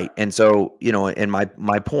 right. And so, and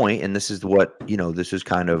my point, and this is what, this is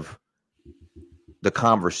kind of the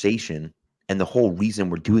conversation. And the whole reason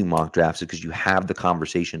we're doing mock drafts is because you have the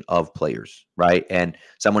conversation of players, right? And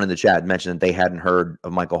someone in the chat mentioned that they hadn't heard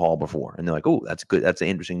of Michael Hall before. And they're like, oh, that's good. That's an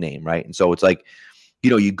interesting name, right? And so it's like,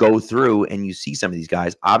 you go through and you see some of these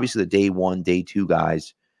guys. Obviously, the day 1, day 2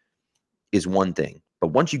 guys is one thing. But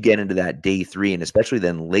once you get into that day 3, and especially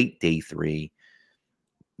then late day 3,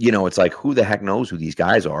 it's like, who the heck knows who these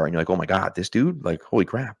guys are? And you're like, oh, my God, this dude, like, holy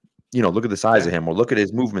crap. Look at the size of him, or look at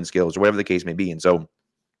his movement skills, or whatever the case may be. And so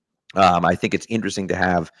I think it's interesting to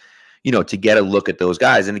have, to get a look at those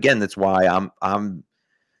guys. And again, that's why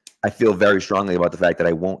I feel very strongly about the fact that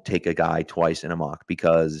I won't take a guy twice in a mock,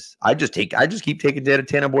 because I just keep taking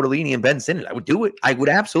Tanner Bortolini and Ben Sinnott. I would do it. I would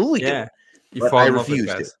absolutely do it. You fall in love refuse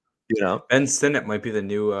with guys. to. Ben Sinnott might be the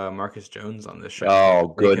new Marcus Jones on this show.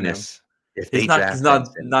 Oh goodness! If he's not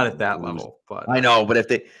at that level, but I know.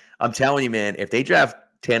 But I'm telling you, man, if they draft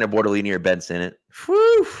Tanner Bortolini or Ben Sinnott,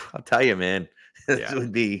 whew, I'll tell you, man, that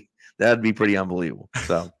would be pretty unbelievable.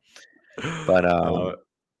 So, but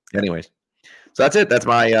anyways, so that's it. That's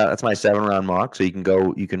my 7-round mock. So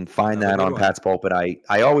you can find that on Pats Pulpit.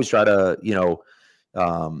 I always try to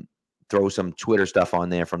throw some Twitter stuff on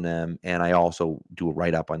there from them, and I also do a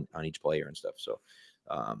write up on each player and stuff. So,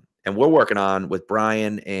 and we're working on with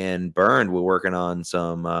Brian and Byrne. We're working on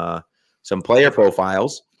some player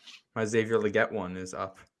profiles. My Xavier Legette one is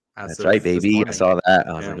up. That's right, baby. I saw that.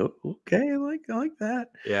 I was like, oh, okay, I like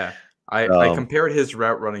that. Yeah. I compared his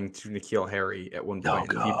route running to N'Keal Harry at one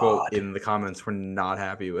point. And people in the comments were not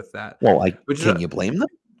happy with that. Well, can you blame them?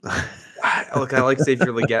 Look, I like Xavier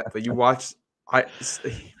Legette, but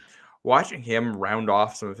watching him round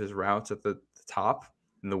off some of his routes at the top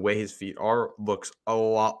and the way his feet are looks a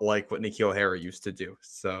lot like what N'Keal Harry used to do.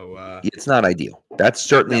 So it's not ideal. That's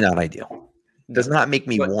certainly not ideal. Does not make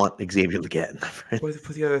me want Xavier Legette.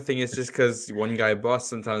 But the other thing is, just because one guy busts,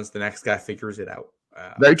 sometimes the next guy figures it out.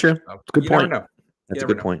 Very true. Good point. That's a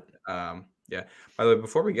good point. Yeah. By the way,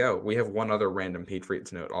 before we go, we have one other random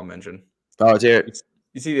Patriots note I'll mention. Oh, it's here.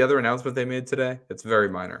 You see the other announcement they made today? It's very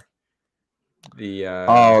minor.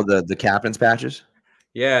 The captain's patches.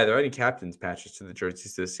 Yeah, they're adding captain's patches to the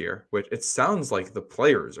jerseys this year, which it sounds like the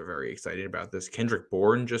players are very excited about this. Kendrick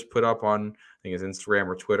Bourne just put up on, I think his Instagram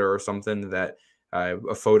or Twitter or something, that a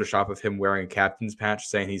Photoshop of him wearing a captain's patch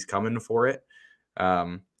saying he's coming for it.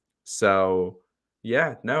 So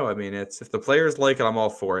yeah, no, I mean, it's, if the players like it, I'm all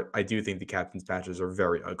for it. I do think the captain's patches are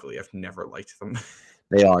very ugly. I've never liked them.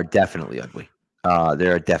 They are definitely ugly.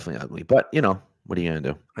 They're definitely ugly. But what are you gonna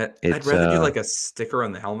do? I'd rather do like a sticker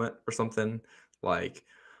on the helmet or something. Like,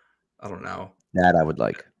 I don't know. That I would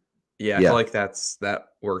like. Yeah, I feel like that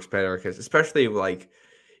works better, because especially like,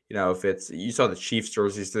 if it's, you saw the Chiefs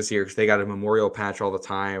jerseys this year because they got a memorial patch all the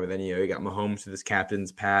time, and then you got Mahomes with his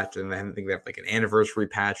captain's patch, and then I think they have like an anniversary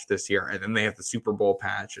patch this year, and then they have the Super Bowl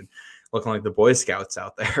patch, and looking like the Boy Scouts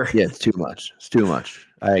out there. Yeah, it's too much. It's too much.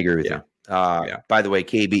 I agree with you. By the way,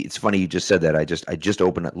 KB, it's funny you just said that. I just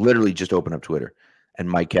literally just opened up Twitter, and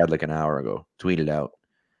Mike had like an hour ago tweeted out,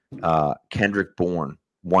 Kendrick Bourne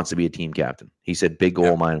wants to be a team captain. He said, big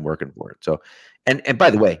goal of mine, working for it. So, and by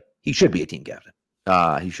the way, he should be a team captain.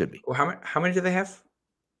 He should be. Well, how many do they have?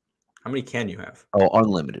 How many can you have? Oh,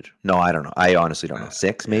 unlimited. No, I don't know. I honestly don't know.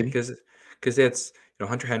 6 maybe? Because it's,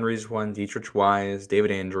 Hunter Henry's one, Dietrich Wise,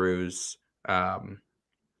 David Andrews. There's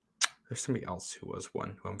somebody else who was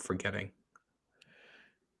one who I'm forgetting.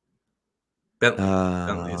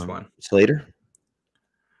 Bentley is one. Slater?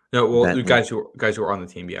 No, well, Bentley. guys who are on the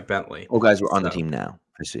team. Yeah, Bentley. Oh, guys who are on the team now.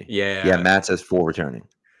 I see. Yeah. Matt says 4 returning.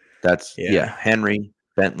 That's Henry,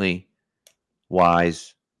 Bentley,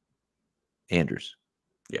 Wise, Andrews.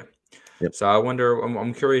 Yeah. Yep. So I wonder.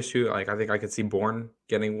 I'm curious who. Like, I think I could see Bourne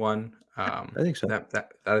getting one. I think so.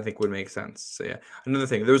 That I think would make sense. So yeah. Another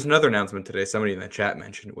thing. There was another announcement today. Somebody in the chat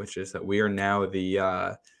mentioned, which is that we are now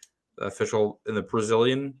the official in the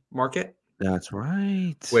Brazilian market. That's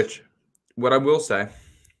right. Which, what I will say.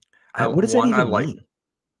 What does that even mean?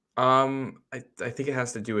 I think it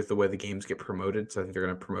has to do with the way the games get promoted. So I think they're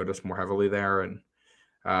going to promote us more heavily there, and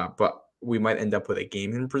but we might end up with a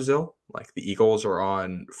game in Brazil. Like, the Eagles are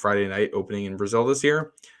on Friday night opening in Brazil this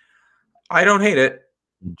year. I don't hate it.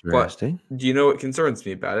 Interesting. But do you know what concerns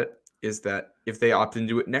me about it? Is that if they opt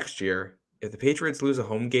into it next year, if the Patriots lose a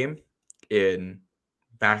home game in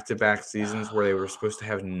back-to-back seasons where they were supposed to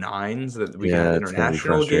have 9, so that we have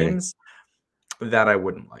international games, that I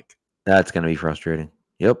wouldn't like. That's going to be frustrating.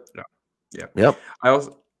 Yep. Yeah. Yep. I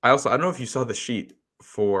also I don't know if you saw the sheet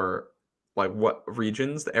for like what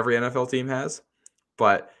regions every NFL team has,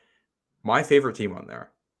 but my favorite team on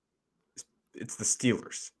there, it's the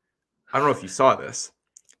Steelers. I don't know if you saw this.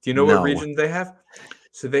 Do you know what region they have?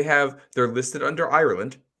 So they're listed under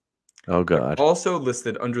Ireland. Oh God. Also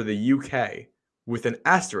listed under the UK with an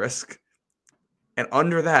asterisk, and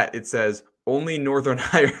under that it says only Northern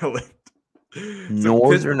Ireland.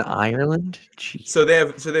 Northern Ireland? Jeez. So they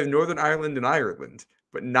have Northern Ireland and Ireland,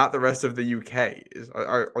 but not the rest of the UK.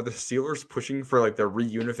 Are the Steelers pushing for like the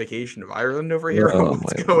reunification of Ireland over here? Oh,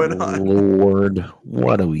 what's going on? Lord,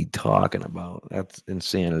 what are we talking about? That's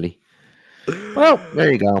insanity. Well,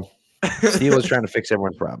 there you go. Steelers trying to fix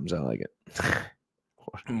everyone's problems. I like it.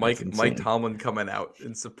 Mike Tomlin coming out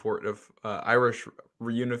in support of Irish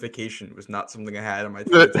reunification was not something I had on my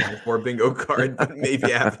 2024 bingo card, but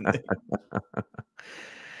maybe happening.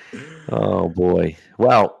 Oh boy.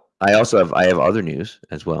 Well, I have other news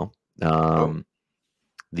as well. The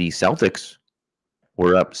Celtics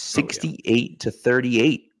were up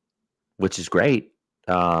 68-38, which is great.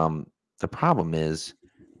 The problem is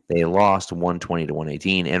they lost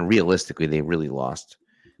 120-118, and realistically, they really lost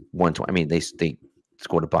 120. I mean, they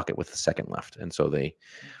scored a bucket with a second left, and so they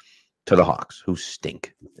to the Hawks, who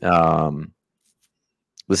stink. The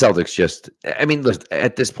Celtics just, I mean, look,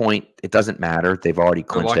 at this point, it doesn't matter. They've already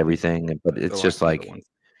clinched everything, but it's just like,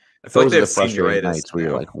 I feel like those are they the have frustrating nights where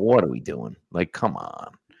you're like, what are we doing? Like, come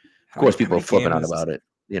on. Of course, people are flipping out about it,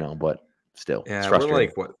 but still, it's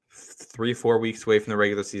frustrating. We're like, 3-4 weeks away from the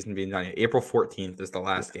regular season being done. April 14th is the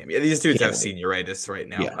last game. Yeah, these dudes have senioritis right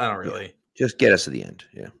now. I don't really. Yeah. Just get us to the end.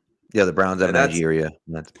 Yeah, the Browns have Nigeria.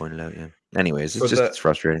 That's pointed out. Yeah. Anyways, it's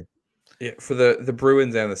frustrating. Yeah, for the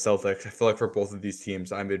Bruins and the Celtics, I feel like for both of these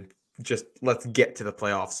teams, let's get to the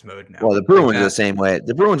playoffs mode now. Well, the Bruins are the same way.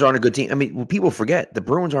 The Bruins aren't a good team. I mean, people forget the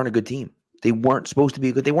Bruins aren't a good team. They weren't supposed to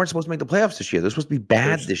be good. They weren't supposed to make the playoffs this year. They're supposed to be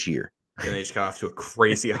bad this year. And they just got off to a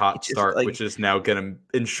crazy hot start, which is now going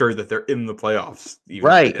to ensure that they're in the playoffs.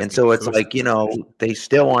 Right. And so it's like, they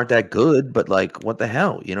still aren't that good, but like, what the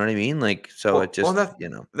hell? You know what I mean? Like, so it just,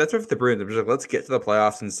 That's what the Bruins are just like, let's get to the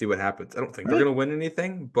playoffs and see what happens. I don't think they're going to win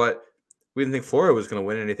anything, but we didn't think Florida was going to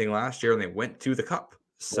win anything last year, and they went to the Cup.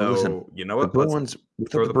 So, listen, you know what? The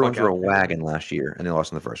Bruins were a wagon last year, and they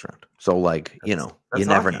lost in the first round. So, like, you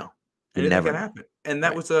never know. Anything can happen. And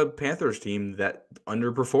that was a Panthers team that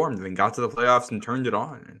underperformed and then got to the playoffs and turned it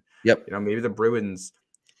on. And, Yep. Maybe the Bruins,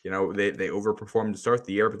 they overperformed to start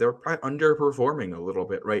the year, but they're probably underperforming a little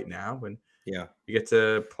bit right now. And Yeah, you get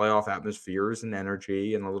to playoff atmospheres and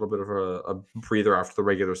energy and a little bit of a breather after the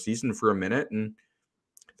regular season for a minute. And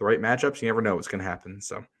the right matchups, you never know what's going to happen.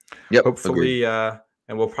 So hopefully, and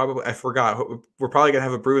we're probably going to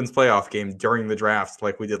have a Bruins playoff game during the draft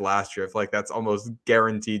like we did last year. I feel like that's almost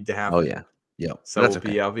guaranteed to happen. Oh, yeah. Yeah. So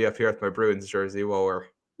I'll be up here with my Bruins jersey while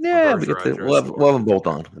we'll have them both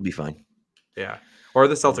on. It'll be fine. Yeah. Or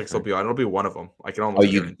the Celtics will be on. It'll be one of them. I can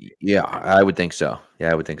almost yeah, I would think so.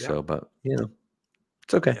 Yeah, I would think so. But,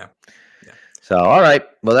 it's okay. Yeah. So, all right.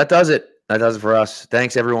 Well, that does it. That does it for us.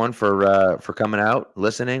 Thanks, everyone, for coming out,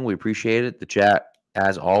 listening. We appreciate it. The chat,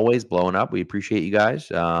 as always, blowing up. We appreciate you guys.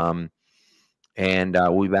 And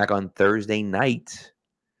we'll be back on Thursday night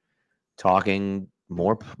talking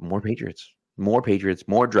more Patriots. More Patriots,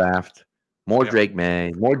 more draft. More Drake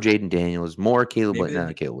May, more Jaden Daniels, more Caleb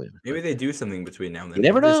Williams. Maybe they do something between now and then. You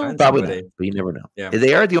never know. Probably not, but you never know. Yeah.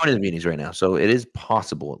 They are at the owners' meetings right now, so it is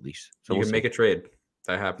possible at least. So you can make a trade.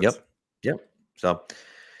 That happens. Yep. So,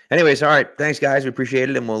 anyways, all right. Thanks, guys. We appreciate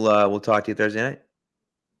it, and we'll talk to you Thursday night.